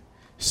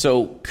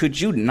 "So could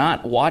you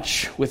not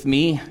watch with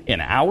me an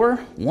hour,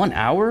 1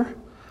 hour?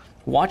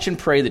 Watch and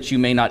pray that you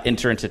may not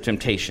enter into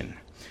temptation.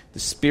 The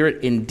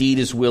spirit indeed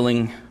is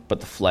willing, but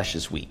the flesh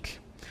is weak."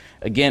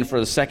 Again, for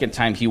the second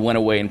time, he went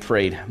away and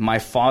prayed, "My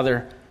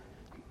Father,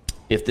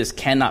 if this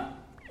cannot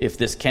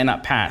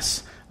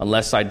pass,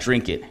 unless I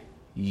drink it.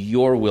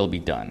 Your will be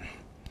done."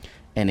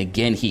 And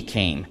again he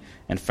came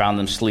and found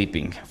them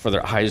sleeping, for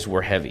their eyes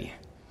were heavy.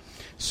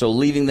 So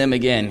leaving them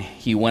again,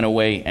 he went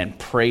away and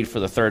prayed for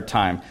the third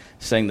time,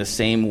 saying the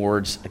same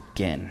words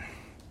again.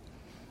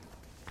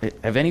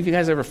 Have any of you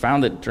guys ever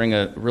found that during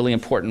a really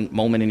important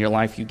moment in your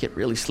life, you get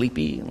really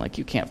sleepy, like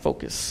you can't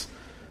focus?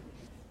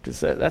 Because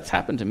that's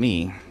happened to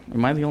me.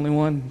 Am I the only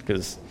one?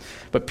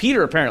 But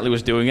Peter apparently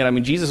was doing it. I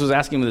mean, Jesus was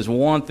asking him this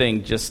one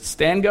thing: just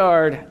stand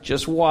guard,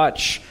 just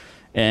watch.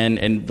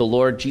 And the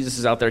Lord, Jesus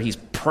is out there. He's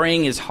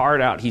praying his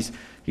heart out. He's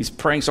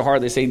praying so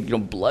hard. They say,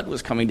 blood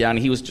was coming down.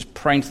 He was just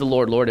praying to the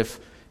Lord, "Lord, if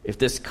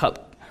this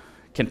cup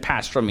can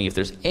pass from me, if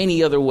there's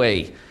any other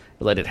way,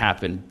 let it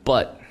happen.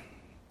 But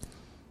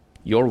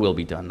your will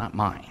be done, not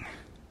mine."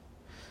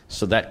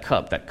 So that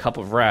cup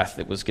of wrath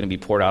that was going to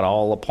be poured out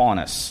all upon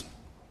us,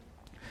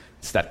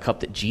 it's that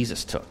cup that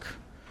Jesus took,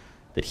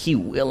 that he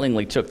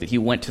willingly took, that he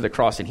went to the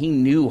cross, and he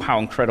knew how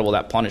incredible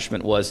that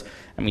punishment was.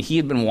 I mean, he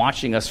had been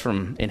watching us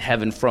in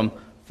heaven from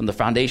the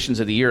foundations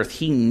of the earth.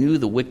 He knew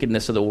the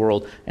wickedness of the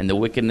world and the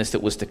wickedness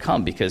that was to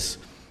come, because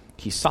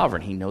he's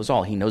sovereign. He knows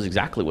all. He knows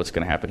exactly what's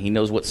going to happen. He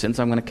knows what sins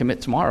I'm going to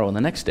commit tomorrow and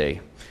the next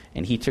day.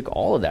 And he took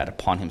all of that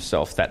upon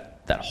himself,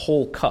 that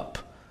whole cup.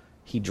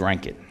 He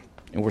drank it.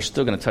 And we're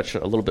still going to touch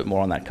a little bit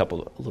more on that cup a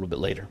little bit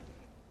later.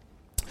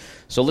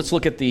 So let's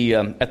look at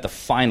the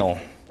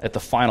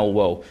final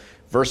woe.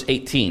 Verse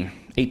 18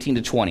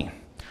 to 20.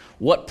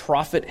 "What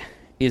profit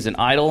is an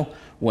idol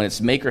when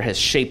its maker has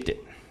shaped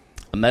it?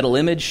 A metal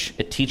image,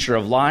 a teacher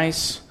of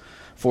lies?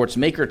 For its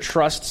maker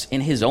trusts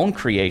in his own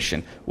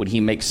creation when he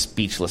makes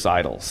speechless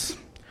idols.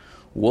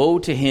 Woe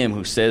to him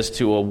who says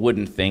to a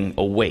wooden thing,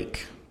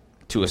 'Awake,'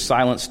 to a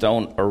silent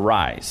stone,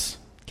 'Arise.'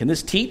 Can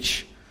this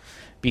teach?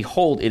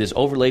 Behold, it is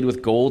overlaid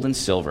with gold and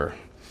silver,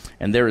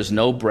 and there is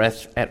no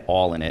breath at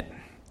all in it.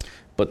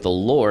 But the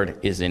Lord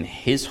is in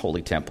his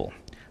holy temple.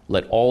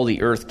 Let all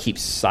the earth keep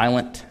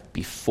silent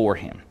before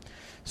him."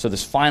 So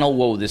this final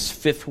woe, this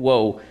fifth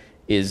woe,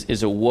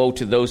 is a woe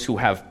to those who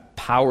have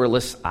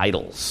powerless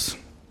idols.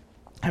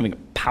 Having a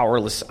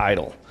powerless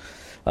idol.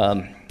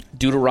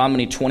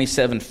 Deuteronomy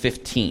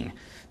 27:15.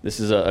 This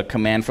is a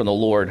command from the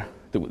Lord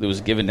that was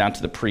given down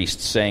to the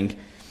priests, saying,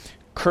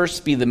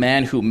 "Cursed be the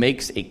man who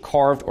makes a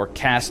carved or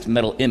cast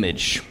metal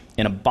image,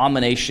 an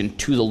abomination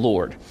to the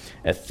Lord,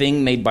 a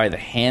thing made by the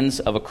hands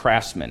of a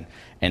craftsman,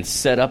 and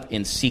set up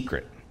in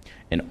secret.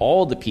 And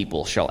all the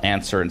people shall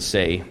answer and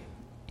say,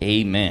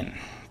 Amen."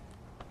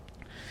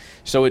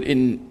 So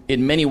in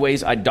many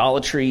ways,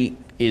 idolatry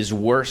is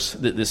worse.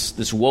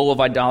 This woe of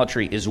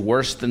idolatry is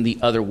worse than the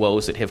other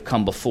woes that have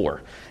come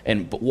before.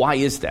 But why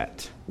is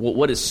that?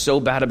 What is so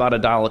bad about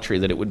idolatry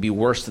that it would be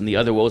worse than the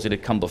other woes that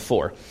had come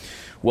before?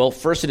 Well,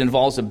 first, it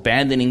involves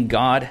abandoning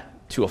God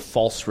to a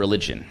false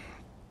religion.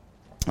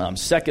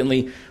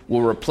 Secondly,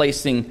 we're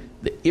replacing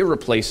the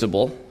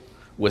irreplaceable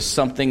with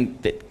something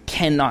that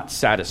cannot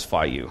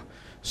satisfy you.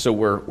 So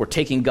we're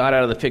taking God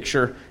out of the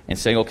picture and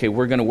saying, okay,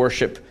 we're going to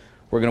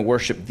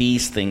worship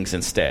these things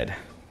instead.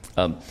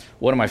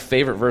 One of my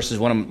favorite verses,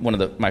 one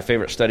of my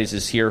favorite studies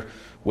is here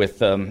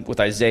with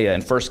Isaiah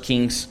in 1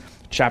 Kings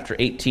chapter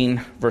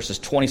 18, verses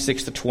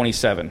 26 to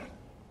 27.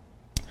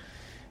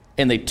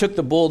 "And they took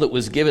the bull that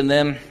was given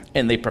them,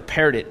 and they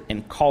prepared it,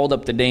 and called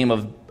up the name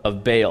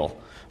of Baal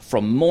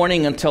from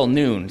morning until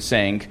noon,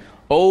 saying,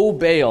 O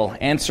Baal,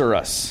 answer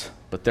us.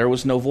 But there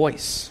was no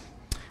voice,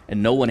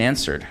 and no one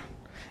answered.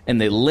 And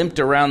they limped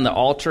around the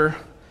altar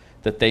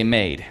that they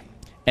made.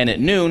 And at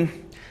noon,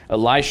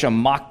 Elisha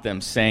mocked them,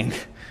 saying,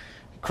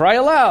 Cry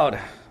aloud,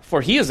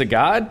 for he is a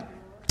god.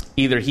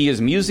 Either he is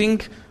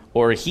musing,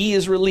 or he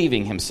is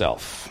relieving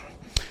himself,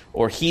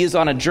 or he is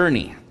on a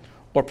journey,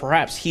 or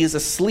perhaps he is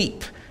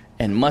asleep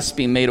and must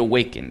be made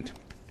awakened."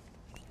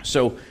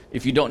 So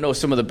if you don't know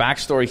some of the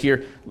backstory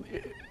here,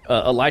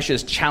 Elisha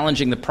is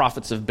challenging the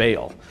prophets of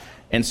Baal.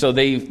 And so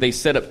they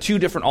set up two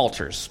different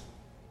altars.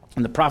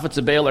 And the prophets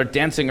of Baal are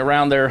dancing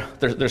around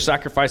their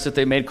sacrifice that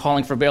they made,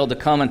 calling for Baal to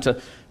come and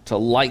to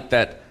light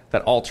that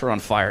altar on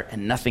fire,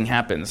 and nothing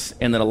happens.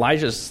 And then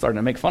Elijah's starting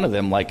to make fun of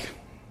them, like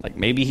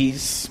maybe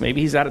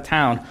he's out of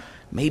town.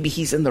 Maybe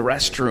he's in the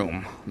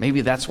restroom.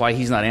 Maybe that's why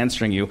he's not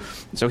answering you.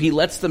 So he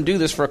lets them do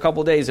this for a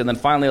couple of days, and then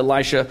finally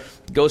Elisha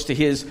goes to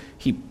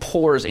he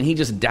pours, and he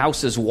just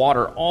douses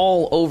water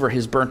all over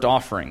his burnt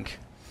offering.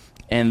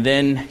 And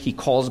then he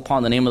calls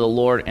upon the name of the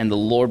Lord, and the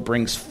Lord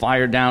brings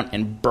fire down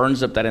and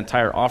burns up that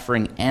entire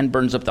offering and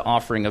burns up the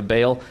offering of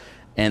Baal.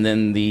 And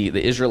then the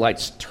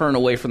Israelites turn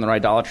away from their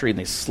idolatry, and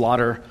they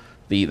slaughter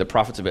the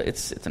prophets of Baal.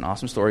 It's an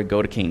awesome story.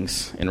 Go to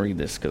Kings and read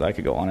this, because I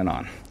could go on and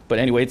on. But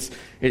anyway,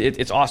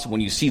 it's awesome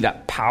when you see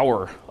that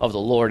power of the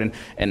Lord.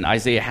 And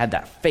Isaiah had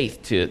that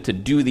faith to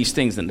do these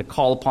things and to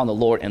call upon the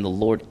Lord, and the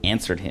Lord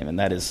answered him. And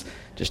that is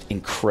just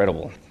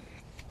incredible.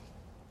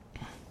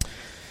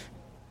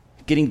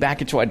 Getting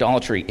back into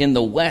idolatry. In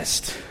the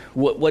West,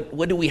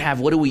 what do we have?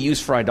 What do we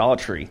use for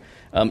idolatry?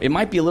 It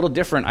might be a little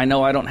different. I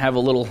know I don't have a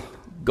little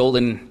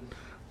golden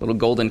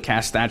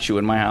cast statue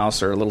in my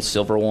house, or a little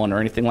silver one or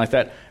anything like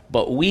that.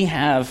 But we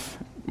have,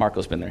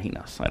 Marco's been there. He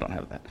knows. I don't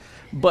have that.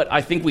 But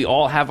I think we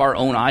all have our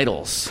own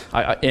idols.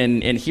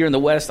 And here in the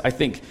West, I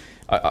think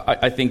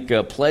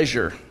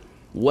pleasure,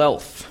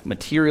 wealth,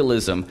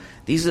 materialism,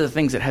 these are the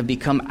things that have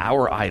become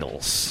our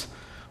idols.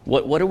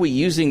 What are we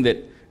using that,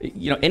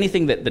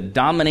 anything that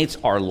dominates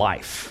our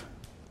life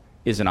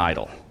is an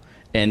idol.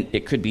 And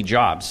it could be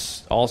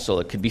jobs also.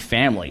 It could be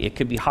family. It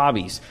could be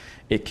hobbies.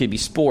 It could be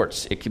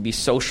sports. It could be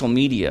social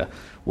media.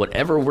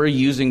 Whatever we're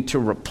using to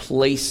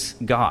replace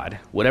God,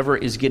 whatever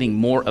is getting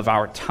more of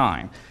our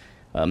time.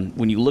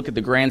 When you look at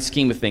the grand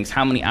scheme of things,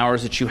 how many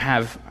hours do you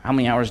have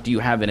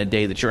in a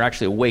day that you're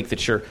actually awake,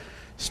 that you're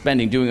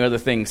spending doing other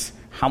things?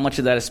 How much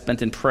of that is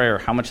spent in prayer?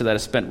 How much of that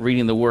is spent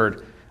reading the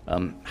Word?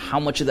 How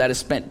much of that is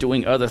spent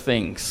doing other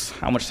things?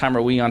 How much time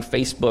are we on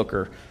Facebook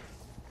or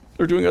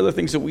doing other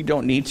things that we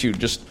don't need to?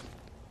 Just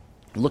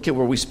look at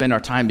where we spend our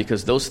time,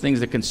 because those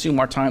things that consume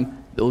our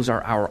time, those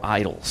are our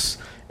idols.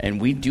 And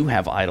we do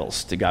have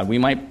idols to God. We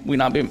might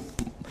not be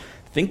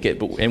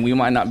and we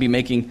might not be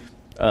making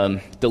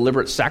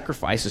deliberate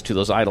sacrifices to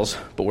those idols,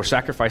 but we're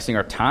sacrificing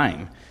our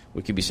time.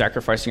 We could be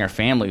sacrificing our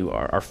family,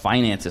 our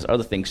finances,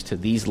 other things to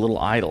these little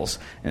idols,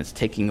 and it's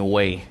taking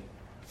away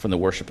from the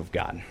worship of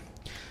God.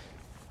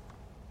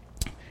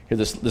 Here,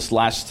 this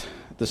last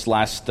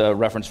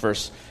reference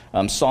verse,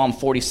 Psalm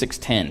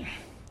 46:10.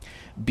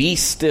 Be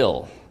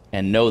still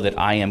and know that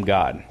I am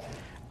God.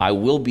 I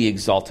will be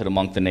exalted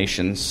among the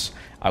nations.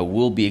 I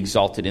will be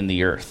exalted in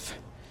the earth.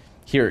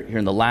 Here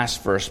in the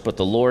last verse, but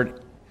the Lord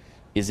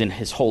is in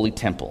his holy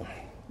temple.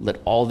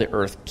 Let all the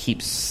earth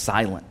keep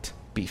silent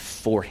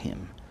before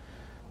him.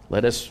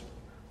 Let us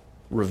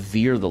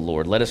revere the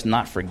Lord. Let us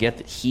not forget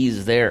that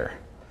he's there,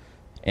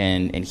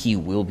 and he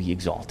will be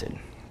exalted.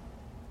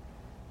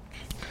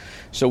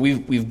 So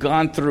we've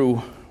gone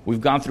through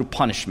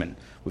punishment.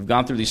 We've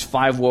gone through these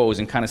 5 woes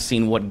and kind of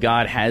seen what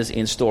God has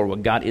in store,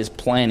 what God is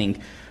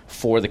planning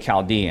for the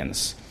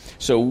Chaldeans.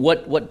 So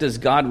what does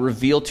God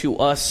reveal to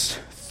us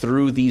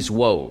through these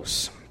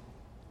woes?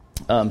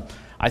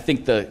 I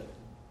think the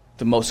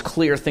most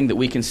clear thing that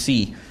we can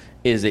see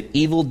is that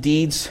evil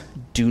deeds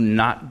do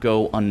not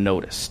go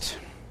unnoticed.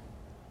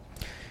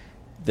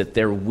 That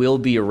there will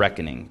be a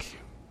reckoning.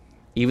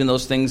 Even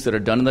those things that are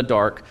done in the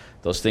dark,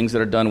 those things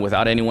that are done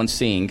without anyone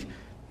seeing,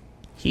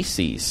 he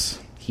sees,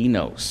 he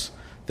knows.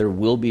 There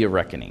will be a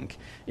reckoning.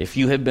 If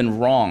you have been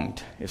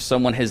wronged, if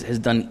someone has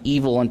done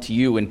evil unto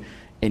you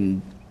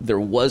and there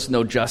was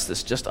no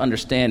justice, just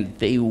understand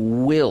they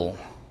will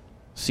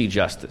see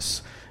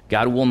justice.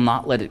 God will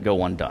not let it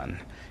go undone.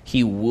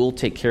 He will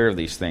take care of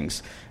these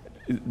things.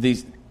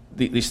 These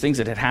things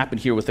that had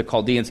happened here with the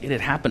Chaldeans, it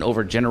had happened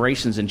over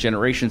generations and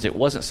generations. It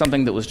wasn't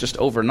something that was just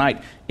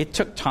overnight. It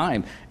took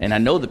time. And I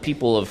know the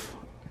people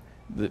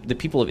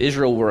of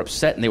Israel were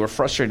upset and they were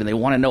frustrated and they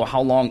want to know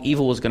how long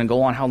evil was going to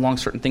go on, how long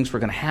certain things were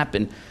going to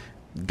happen.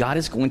 God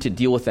is going to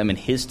deal with them in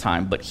his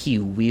time, but he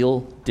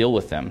will deal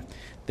with them.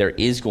 There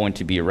is going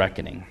to be a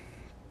reckoning.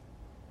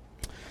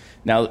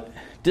 Now,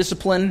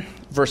 discipline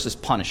versus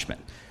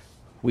punishment.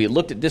 We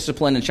looked at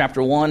discipline in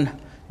chapter 1.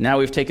 Now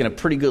we've taken a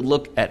pretty good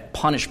look at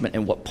punishment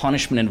and what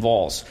punishment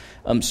involves.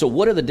 So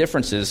what are the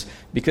differences?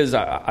 Because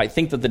I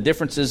think that the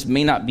differences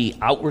may not be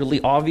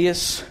outwardly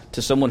obvious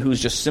to someone who's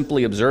just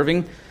simply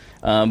observing.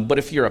 But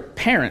if you're a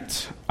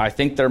parent, I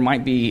think there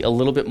might be a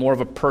little bit more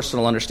of a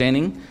personal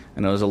understanding.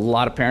 I know there's a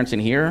lot of parents in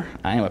here.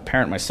 I am a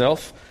parent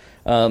myself.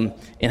 In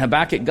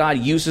Habakkuk, God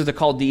uses the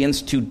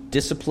Chaldeans to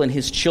discipline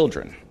his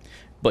children.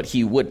 But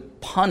he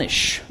would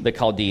punish the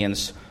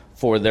Chaldeans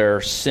for their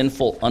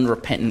sinful,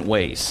 unrepentant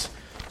ways.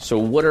 So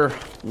what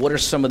are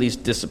some of these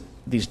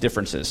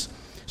differences?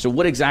 So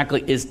what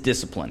exactly is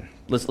discipline?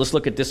 Let's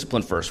look at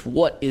discipline first.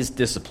 What is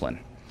discipline?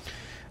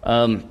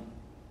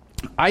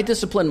 I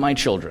discipline my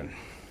children.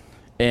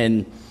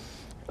 And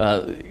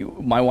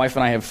my wife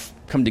and I have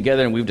come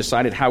together and we've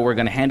decided how we're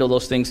going to handle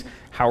those things,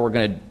 how we're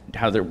going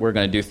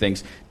to do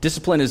things.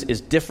 Discipline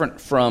is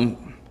different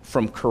from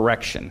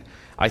correction.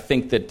 I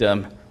think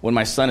that when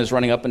my son is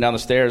running up and down the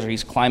stairs or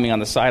he's climbing on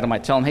the side, I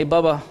might tell him, "Hey,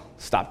 Bubba,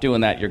 stop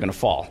doing that. You're going to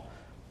fall.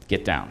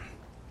 Get down."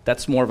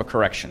 That's more of a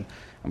correction.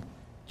 I'm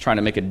trying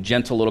to make a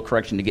gentle little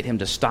correction to get him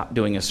to stop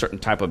doing a certain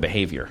type of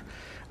behavior.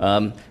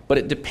 But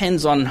it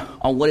depends on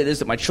what it is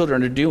that my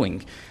children are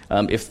doing.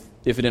 If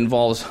it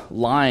involves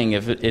lying,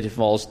 if it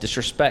involves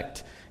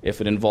disrespect, if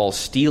it involves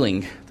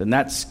stealing, then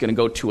that's going to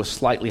go to a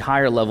slightly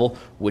higher level,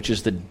 which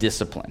is the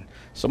discipline.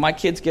 So my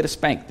kids get a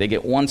spank. They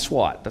get one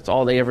swat. That's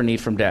all they ever need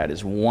from dad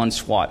is one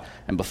swat.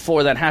 And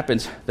before that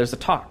happens, there's a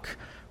talk.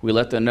 We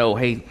let them know,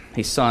 hey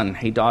son,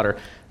 hey daughter,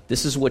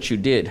 this is what you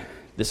did.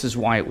 This is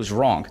why it was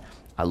wrong.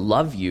 I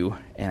love you,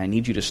 and I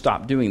need you to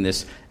stop doing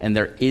this, and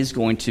there is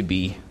going to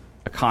be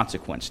a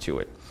consequence to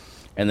it.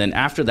 And then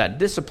after that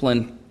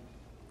discipline,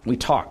 we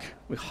talk.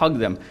 We hug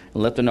them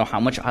and let them know how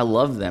much I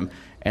love them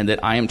and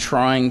that I am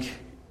trying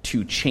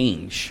to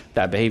change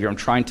that behavior. I'm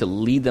trying to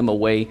lead them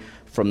away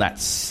from that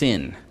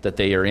sin that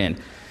they are in.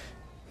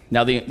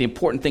 Now, the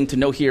important thing to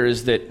know here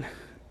is that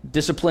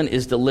discipline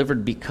is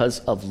delivered because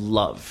of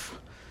love.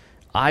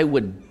 I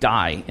would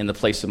die in the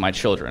place of my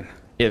children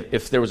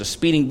If there was a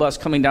speeding bus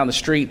coming down the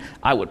street,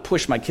 I would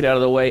push my kid out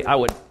of the way. I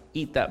would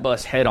eat that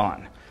bus head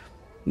on.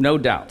 No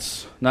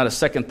doubts, not a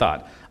second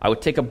thought. I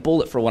would take a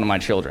bullet for one of my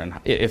children.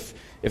 If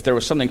there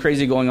was something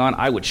crazy going on,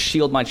 I would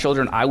shield my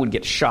children. I would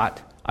get shot.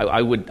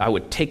 I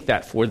would take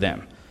that for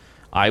them.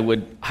 I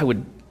would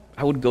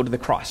go to the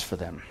cross for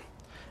them.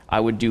 I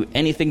would do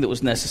anything that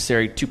was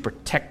necessary to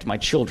protect my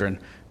children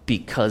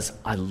because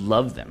I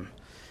love them.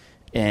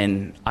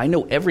 And I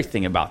know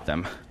everything about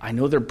them. I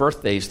know their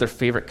birthdays, their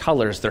favorite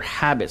colors, their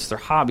habits, their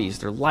hobbies,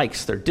 their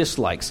likes, their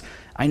dislikes.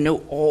 I know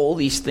all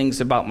these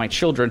things about my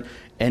children,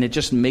 and it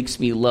just makes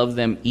me love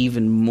them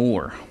even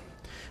more.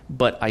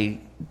 But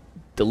I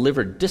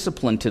deliver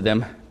discipline to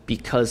them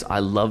because I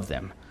love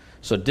them.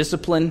 So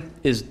discipline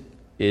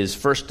is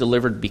first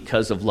delivered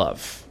because of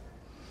love.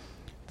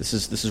 This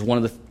is one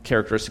of the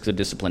characteristics of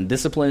discipline.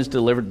 Discipline is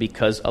delivered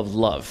because of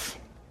love.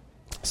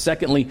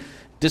 Secondly,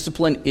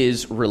 discipline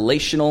is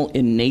relational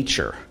in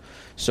nature.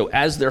 So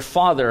as their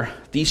father,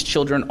 these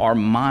children are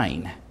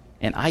mine,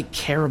 and I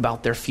care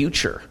about their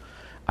future.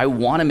 I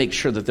want to make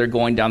sure that they're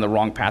going down the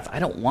wrong path. I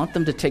don't want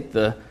them to take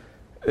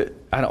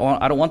I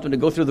don't want them to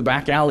go through the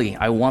back alley.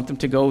 I want them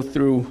to go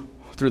through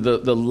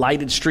the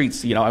lighted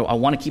streets. I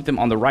want to keep them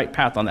on the right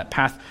path, on that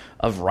path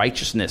of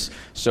righteousness.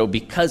 So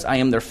because I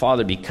am their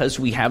father, because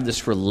we have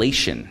this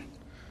relation,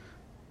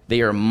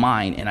 they are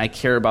mine, and I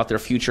care about their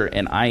future,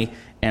 and I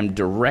am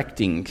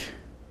directing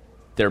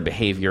their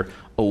behavior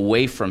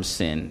away from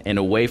sin and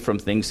away from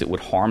things that would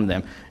harm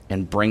them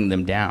and bring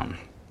them down.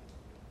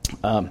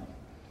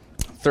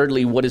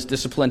 Thirdly, what is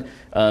discipline?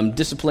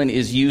 Discipline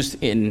is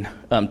used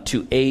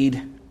to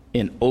aid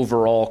in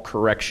overall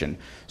correction.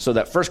 So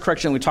that first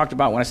correction we talked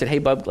about when I said, hey,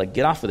 bub,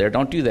 get off of there.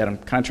 Don't do that. I'm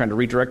kind of trying to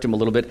redirect him a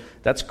little bit.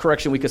 That's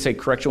correction. We could say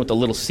correction with a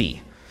little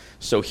c.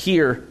 So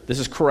here, this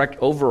is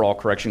overall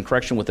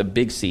correction with a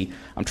big C.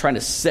 I'm trying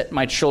to set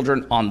my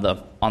children on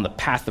the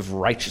path of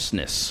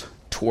righteousness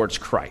towards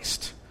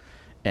Christ.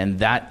 And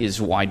that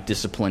is why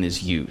discipline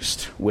is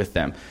used with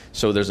them.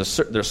 So there's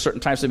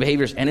certain types of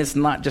behaviors, and it's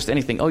not just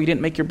anything, oh, you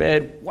didn't make your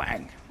bed,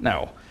 whang.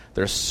 No,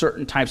 there's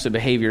certain types of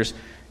behaviors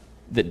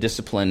that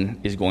discipline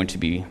is going to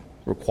be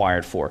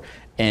required for.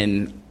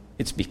 And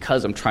it's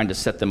because I'm trying to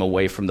set them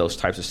away from those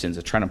types of sins.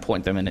 I'm trying to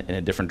point them in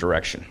a different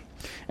direction.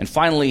 And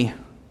finally,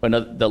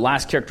 the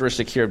last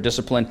characteristic here of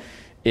discipline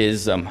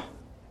is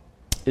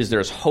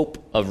there's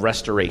hope of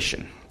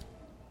restoration.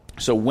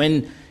 So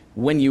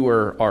when you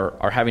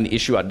are having to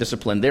issue out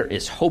discipline, there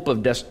is hope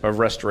of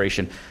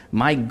restoration.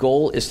 My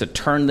goal is to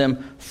turn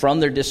them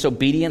from their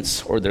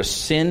disobedience or their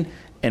sin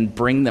and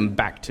bring them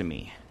back to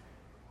me.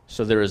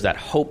 So there is that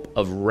hope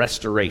of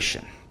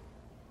restoration.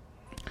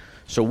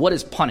 So what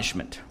is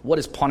punishment? What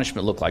does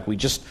punishment look like?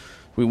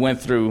 We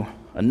went through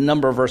a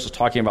number of verses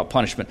talking about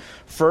punishment.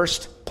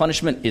 First,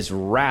 punishment is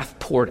wrath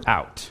poured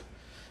out.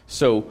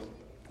 So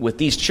with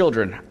these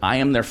children, I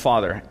am their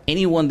father.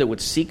 Anyone that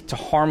would seek to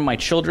harm my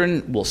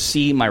children will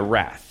see my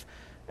wrath.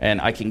 And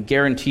I can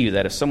guarantee you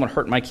that if someone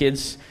hurt my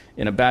kids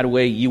in a bad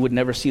way, you would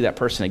never see that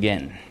person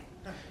again.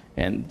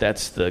 And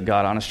that's the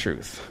God-honest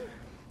truth.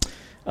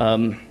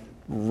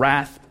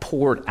 Wrath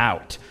poured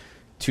out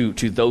to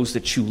those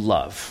that you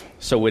love.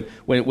 So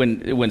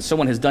when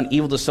someone has done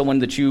evil to someone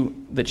that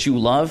you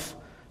love,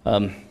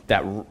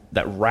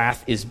 that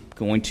wrath is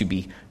going to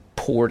be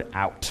poured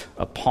out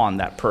upon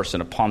that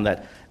person, upon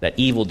that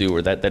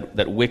evildoer,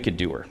 that wicked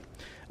doer.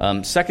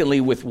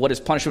 Secondly, with what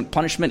is punishment?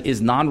 Punishment is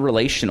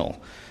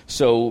non-relational.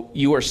 So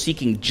you are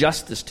seeking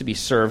justice to be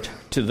served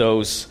to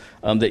those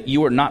that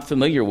you are not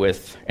familiar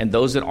with and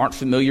those that aren't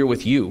familiar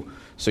with you.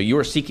 So you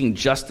are seeking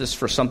justice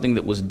for something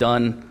that was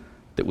done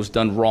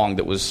wrong,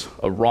 that was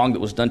a wrong that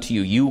was done to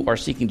you. You are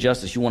seeking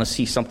justice. You want to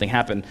see something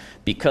happen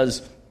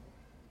because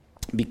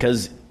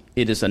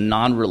it is a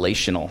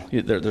non-relational.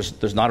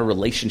 There's not a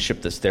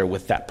relationship that's there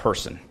with that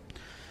person.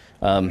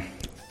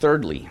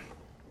 Thirdly,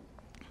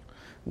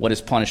 what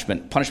is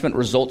punishment? Punishment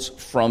results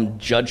from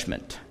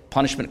judgment.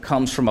 Punishment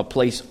comes from a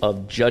place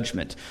of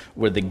judgment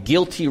where the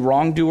guilty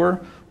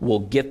wrongdoer will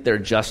get their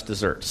just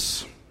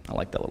deserts. I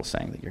like that little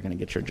saying that you're going to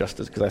get your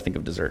justice because I think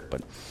of dessert.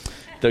 But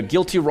the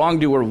guilty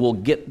wrongdoer will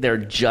get their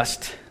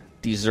just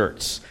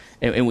deserts.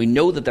 And we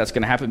know that that's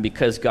going to happen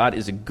because God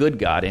is a good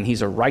God and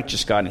he's a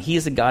righteous God. And he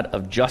is a God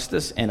of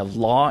justice and of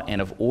law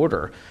and of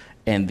order.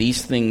 And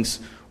these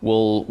things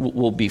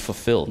will be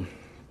fulfilled.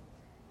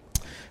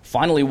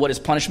 Finally, what is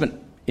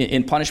punishment?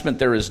 In punishment,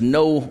 there is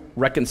no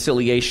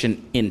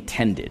reconciliation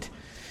intended.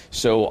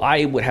 So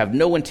I would have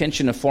no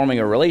intention of forming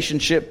a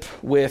relationship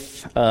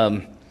with...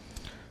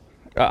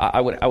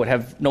 I would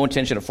have no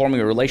intention of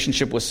forming a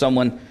relationship with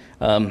someone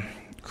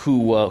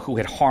who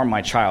had harmed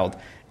my child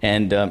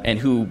and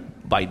who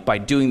by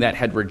doing that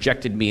had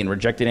rejected me and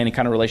rejected any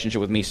kind of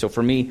relationship with me. So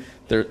for me,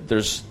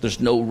 there's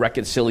no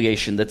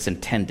reconciliation that's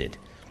intended.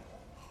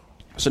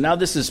 So now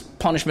this is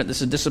punishment.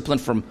 This is discipline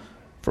from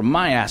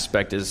my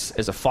aspect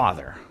as a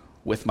father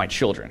with my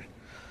children.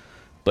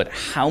 But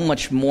how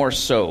much more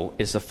so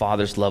is the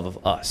Father's love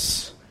of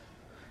us?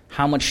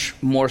 How much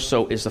more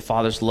so is the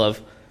Father's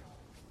love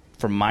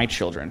for my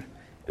children?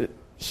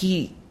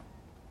 He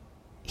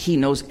He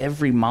knows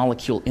every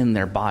molecule in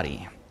their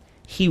body.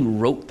 He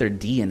wrote their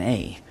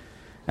DNA.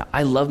 Now,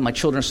 I love my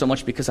children so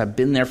much because I've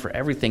been there for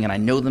everything and I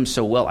know them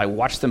so well. I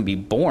watched them be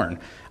born.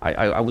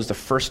 I was the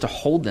first to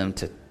hold them,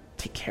 to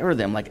take care of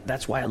them. Like,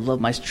 that's why I love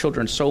my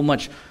children so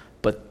much.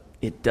 But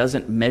it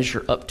doesn't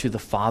measure up to the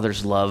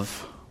Father's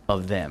love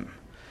of them,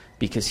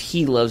 because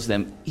he loves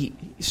them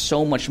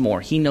so much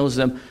more. He knows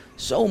them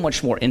so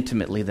much more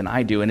intimately than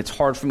I do, and it's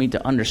hard for me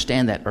to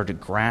understand that or to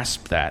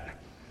grasp that.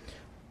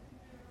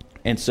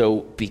 And so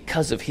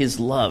because of his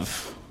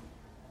love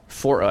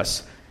for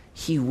us,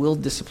 he will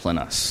discipline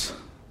us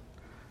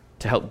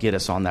to help get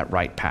us on that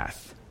right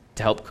path,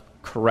 to help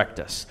correct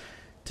us,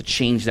 to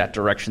change that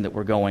direction that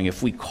we're going.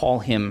 If we call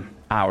him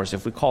ours,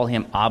 if we call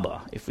him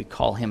Abba, if we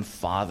call him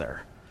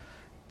Father,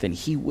 then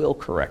he will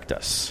correct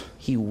us.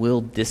 He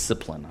will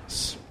discipline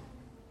us.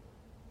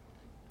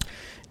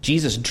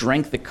 Jesus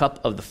drank the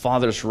cup of the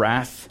Father's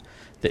wrath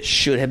that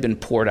should have been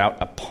poured out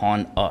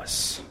upon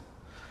us.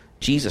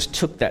 Jesus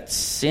took that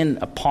sin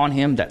upon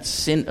him, that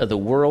sin of the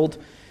world,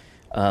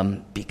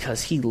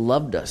 because he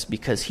loved us,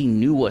 because he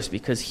knew us,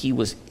 because he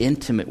was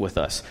intimate with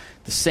us.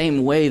 The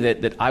same way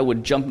that I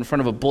would jump in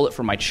front of a bullet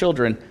for my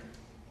children,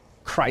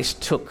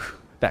 Christ took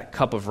that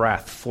cup of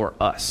wrath for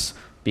us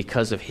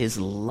because of his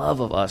love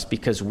of us,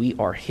 because we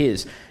are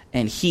his.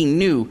 And he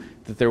knew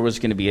that there was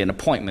going to be an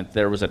appointment.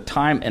 There was a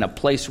time and a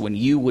place when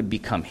you would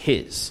become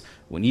his,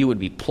 when you would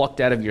be plucked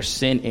out of your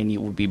sin and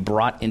you would be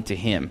brought into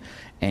him.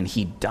 And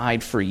he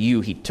died for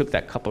you. He took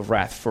that cup of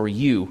wrath for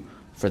you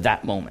for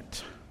that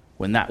moment,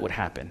 when that would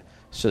happen,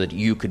 so that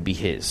you could be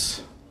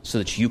his, so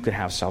that you could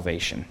have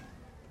salvation.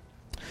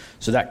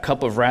 So that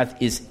cup of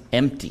wrath is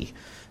empty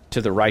to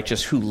the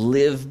righteous who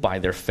live by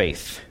their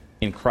faith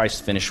in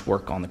Christ's finished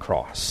work on the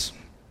cross.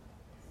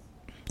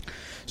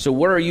 So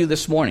where are you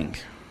this morning?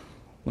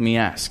 Let me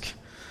ask.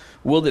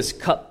 Will this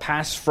cup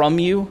pass from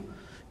you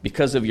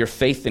because of your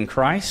faith in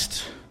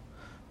Christ?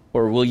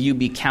 Or will you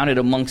be counted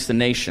amongst the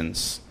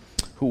nations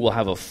who will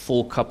have a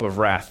full cup of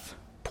wrath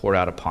poured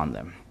out upon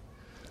them?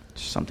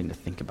 Just something to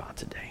think about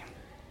today.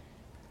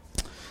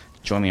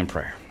 Join me in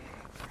prayer.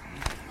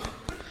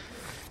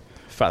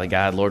 Father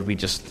God, Lord, we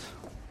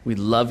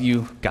love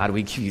you. God,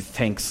 we give you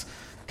thanks.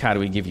 God,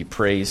 we give you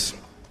praise.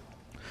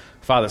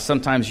 Father,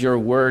 sometimes your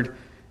word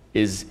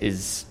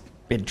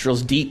it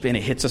drills deep and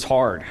it hits us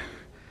hard.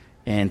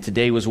 And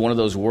today was one of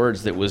those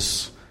words that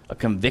was a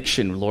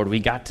conviction, Lord.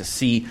 We got to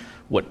see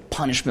what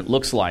punishment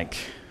looks like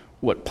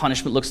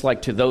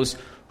to those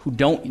who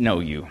don't know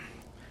you,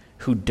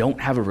 who don't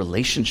have a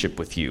relationship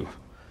with you.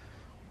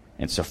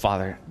 And so,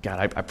 Father,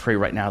 God, I pray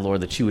right now,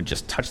 Lord, that you would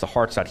just touch the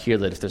hearts out here,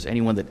 that if there's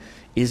anyone that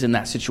is in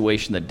that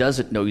situation, that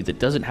doesn't know you, that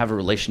doesn't have a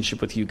relationship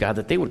with you, God,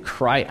 that they would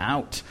cry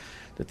out,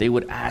 that they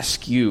would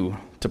ask you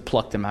to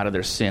pluck them out of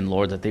their sin,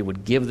 Lord, that they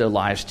would give their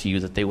lives to you,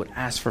 that they would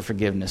ask for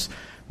forgiveness,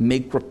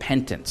 make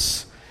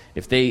repentance.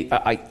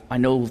 I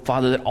know,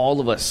 Father, that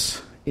all of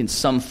us in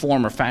some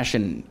form or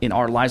fashion in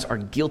our lives are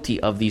guilty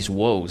of these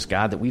woes,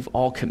 God, that we've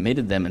all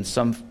committed them in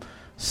some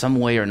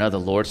way or another,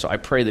 Lord. So I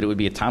pray that it would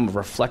be a time of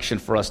reflection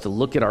for us to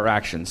look at our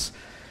actions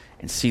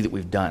and see that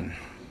we've done.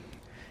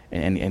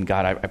 And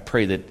God, I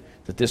pray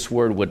that this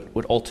word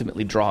would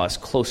ultimately draw us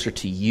closer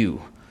to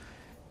you,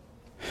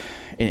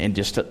 and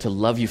just to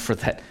love you for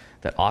that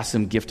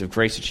awesome gift of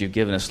grace that you've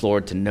given us,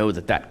 Lord, to know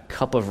that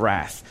cup of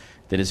wrath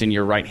that is in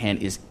your right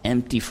hand is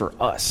empty for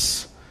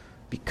us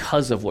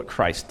because of what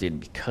Christ did,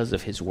 because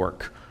of his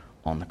work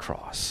on the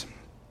cross.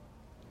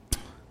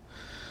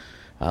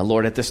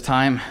 Lord, at this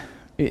time,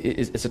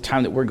 it's a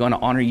time that we're going to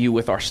honor you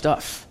with our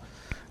stuff.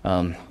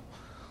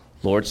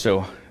 Lord,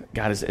 so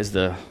God, as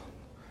the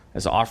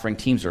offering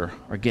teams are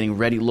getting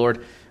ready,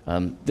 Lord,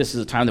 this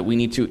is a time that we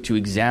need to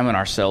examine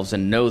ourselves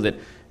and know that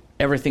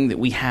everything that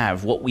we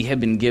have, what we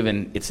have been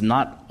given, it's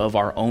not of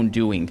our own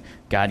doing.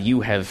 God, you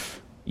have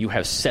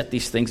set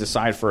these things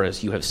aside for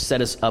us. You have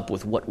set us up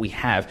with what we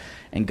have.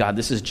 And God,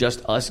 this is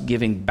just us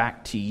giving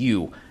back to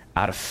you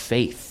out of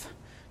faith,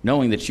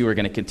 knowing that you are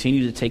going to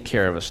continue to take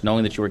care of us,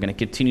 knowing that you are going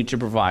to continue to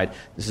provide.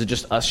 This is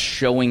just us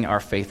showing our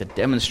faith, a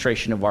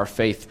demonstration of our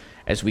faith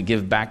as we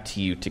give back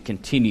to you to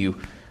continue,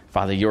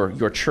 Father,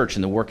 your church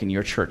and the work in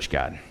your church,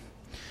 God.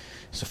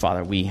 So,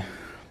 Father, we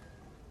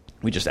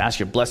just ask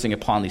your blessing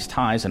upon these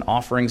tithes and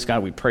offerings,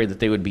 God. We pray that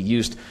they would be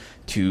used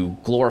to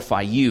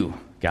glorify you,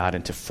 God,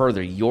 and to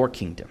further your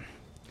kingdom.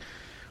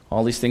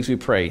 All these things we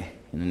pray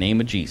in the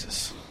name of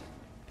Jesus.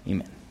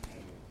 Amen.